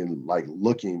soldiers even like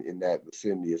looking in that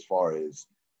vicinity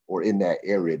or in that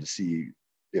area to see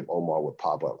if Omar would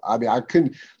pop up? I mean,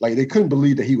 they couldn't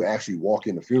believe that he would actually walk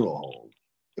in the funeral home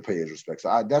to pay his respects. So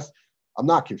I'm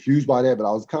not confused by that, but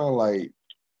I was kind of like,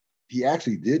 he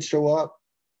actually did show up.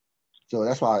 So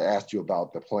that's why I asked you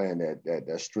about the plan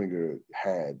that Stringer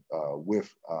had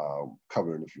with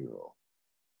covering the funeral.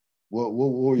 What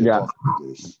were your thoughts on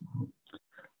this?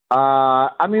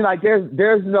 I mean, like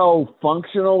there's no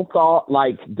functional thought.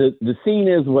 Like the scene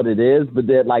is what it is, but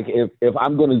that like if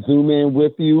I'm going to zoom in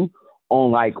with you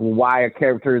on like why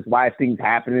things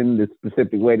happening the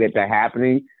specific way that they're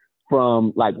happening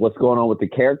from like what's going on with the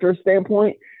character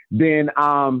standpoint, then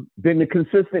the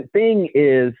consistent thing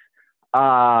is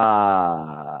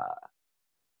the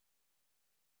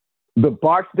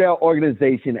Barksdale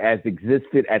organization as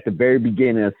existed at the very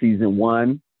beginning of season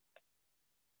 1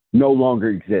 no longer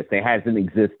exists. It hasn't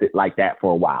existed like that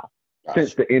for a while,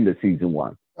 since the end of season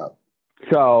 1. Oh.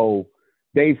 So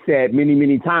they've said many,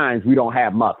 many times, we don't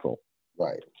have muscle.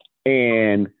 Right.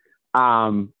 And,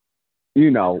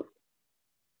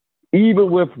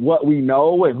 even with what we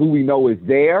know and who we know is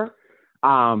there,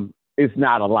 it's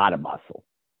not a lot of muscle.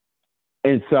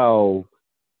 And so,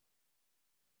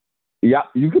 yeah,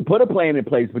 you can put a plan in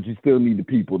place, but you still need the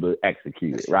people to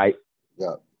execute it, right?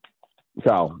 Yeah.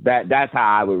 So that's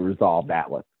how I would resolve that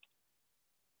one.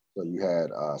 So you had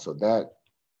that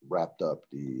wrapped up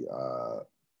the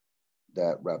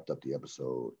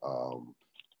episode. Of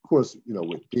course,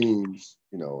 with themes,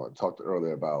 I talked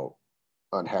earlier about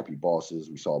unhappy bosses.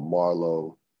 We saw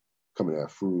Marlowe coming at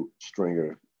Fruit,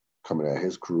 Stringer coming at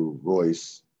his crew,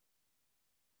 Royce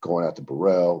going after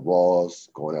Burrell, Rawls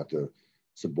going after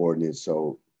subordinates.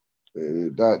 So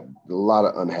a lot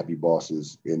of unhappy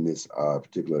bosses in this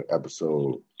particular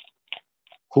episode.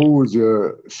 Who was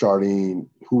your Chardine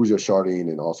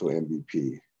and also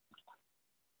MVP?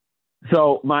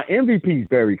 So my MVP is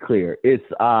very clear. It's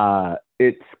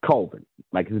Colvin.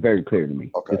 Like, it's very clear to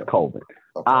me. Okay. It's Colvin.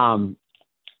 Okay.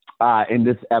 In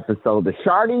this episode, the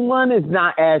Chardine one is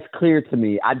not as clear to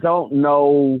me. I don't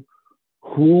know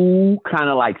who kind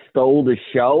of like stole the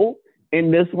show in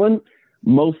this one.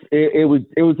 It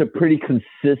was a pretty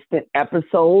consistent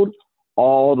episode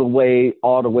all the way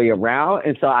around.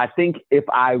 And so I think if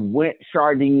I went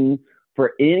Chardine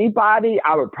for anybody,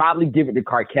 I would probably give it to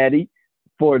Carcetti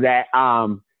for that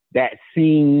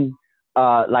scene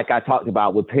like I talked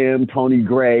about with him, Tony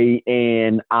Gray,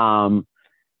 and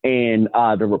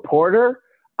the reporter.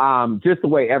 Just the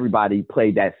way everybody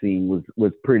played that scene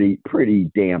was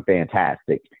pretty damn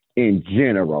fantastic in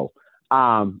general.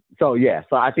 So yeah,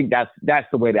 so I think that's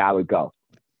the way that I would go.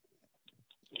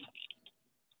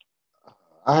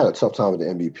 I had a tough time with the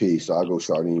MVP, so I'll go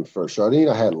Charlene first.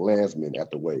 Charlene, I had Landsman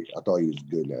at the weight. I thought he was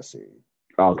good in that scene.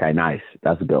 Okay, nice.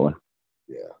 That's a good one.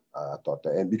 Yeah, I thought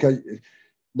that, and because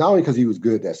not only because he was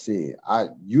good at that scene,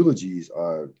 eulogies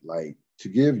are like to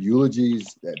give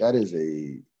eulogies. That is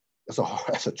the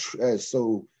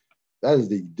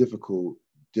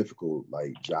difficult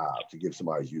like job to give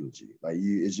somebody's eulogy. Like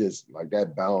it's just like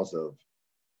that balance of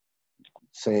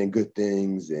saying good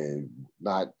things and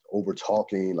not over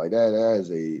talking like that. That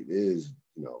is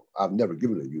I've never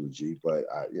given a eulogy, but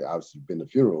I've been to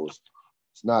funerals.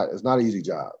 It's not an easy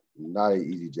job. Not an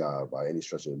easy job by any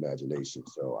stretch of imagination.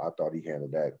 So I thought he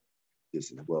handled that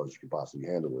just as well as you could possibly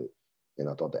handle it. And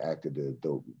I thought the actor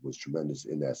was tremendous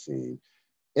in that scene.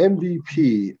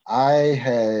 MVP, I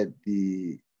had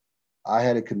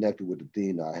it connected with the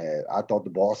theme I had. I thought the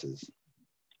bosses.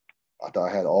 I thought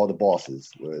I had all the bosses.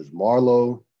 Whereas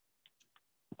Marlo,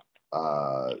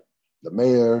 the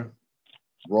mayor,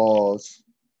 Ross.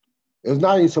 It was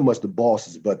not even so much the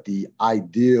bosses, but the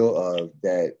ideal of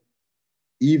that.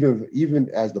 Even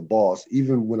as the boss,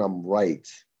 even when I'm right,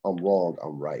 I'm wrong.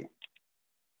 I'm right,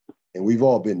 and we've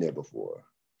all been there before.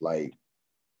 Like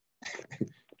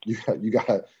you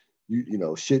got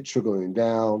shit trickling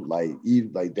down. Like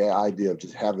even like that idea of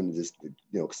just having to just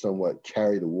somewhat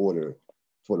carry the water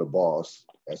for the boss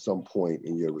at some point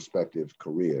in your respective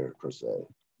career per se.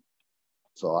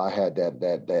 So I had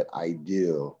that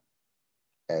ideal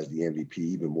as the MVP,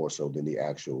 even more so than the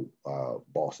actual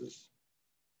bosses.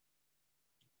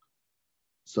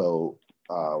 So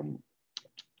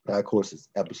that, of course, is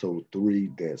episode 3,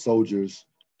 Dead Soldiers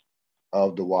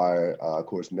of The Wire. Of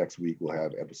course, next week we'll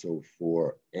have episode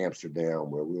 4, Amsterdam,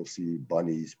 where we'll see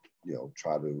Bunny's,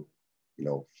 try to,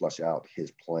 flush out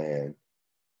his plan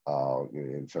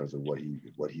in terms of what he's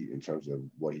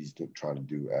trying to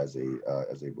do as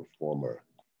a reformer.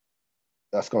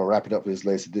 That's going to wrap it up for this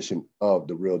latest edition of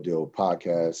the Real Deal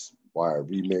Podcast, Wire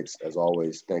Remixed. As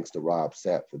always, thanks to Rob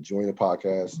Sapp for joining the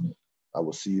podcast. I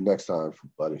will see you next time,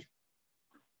 buddy.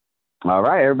 All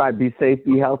right, everybody be safe,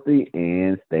 be healthy,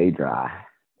 and stay dry.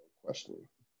 No question.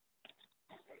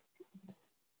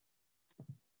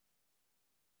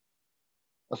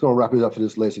 That's going to wrap it up for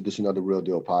this latest edition of the Real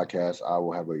Deal Podcast. I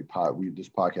will have this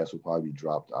podcast will probably be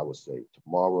dropped, I would say,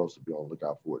 tomorrow, so be on the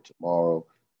lookout for it tomorrow.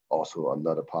 Also,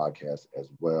 another podcast as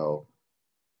well.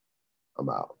 I'm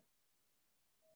out.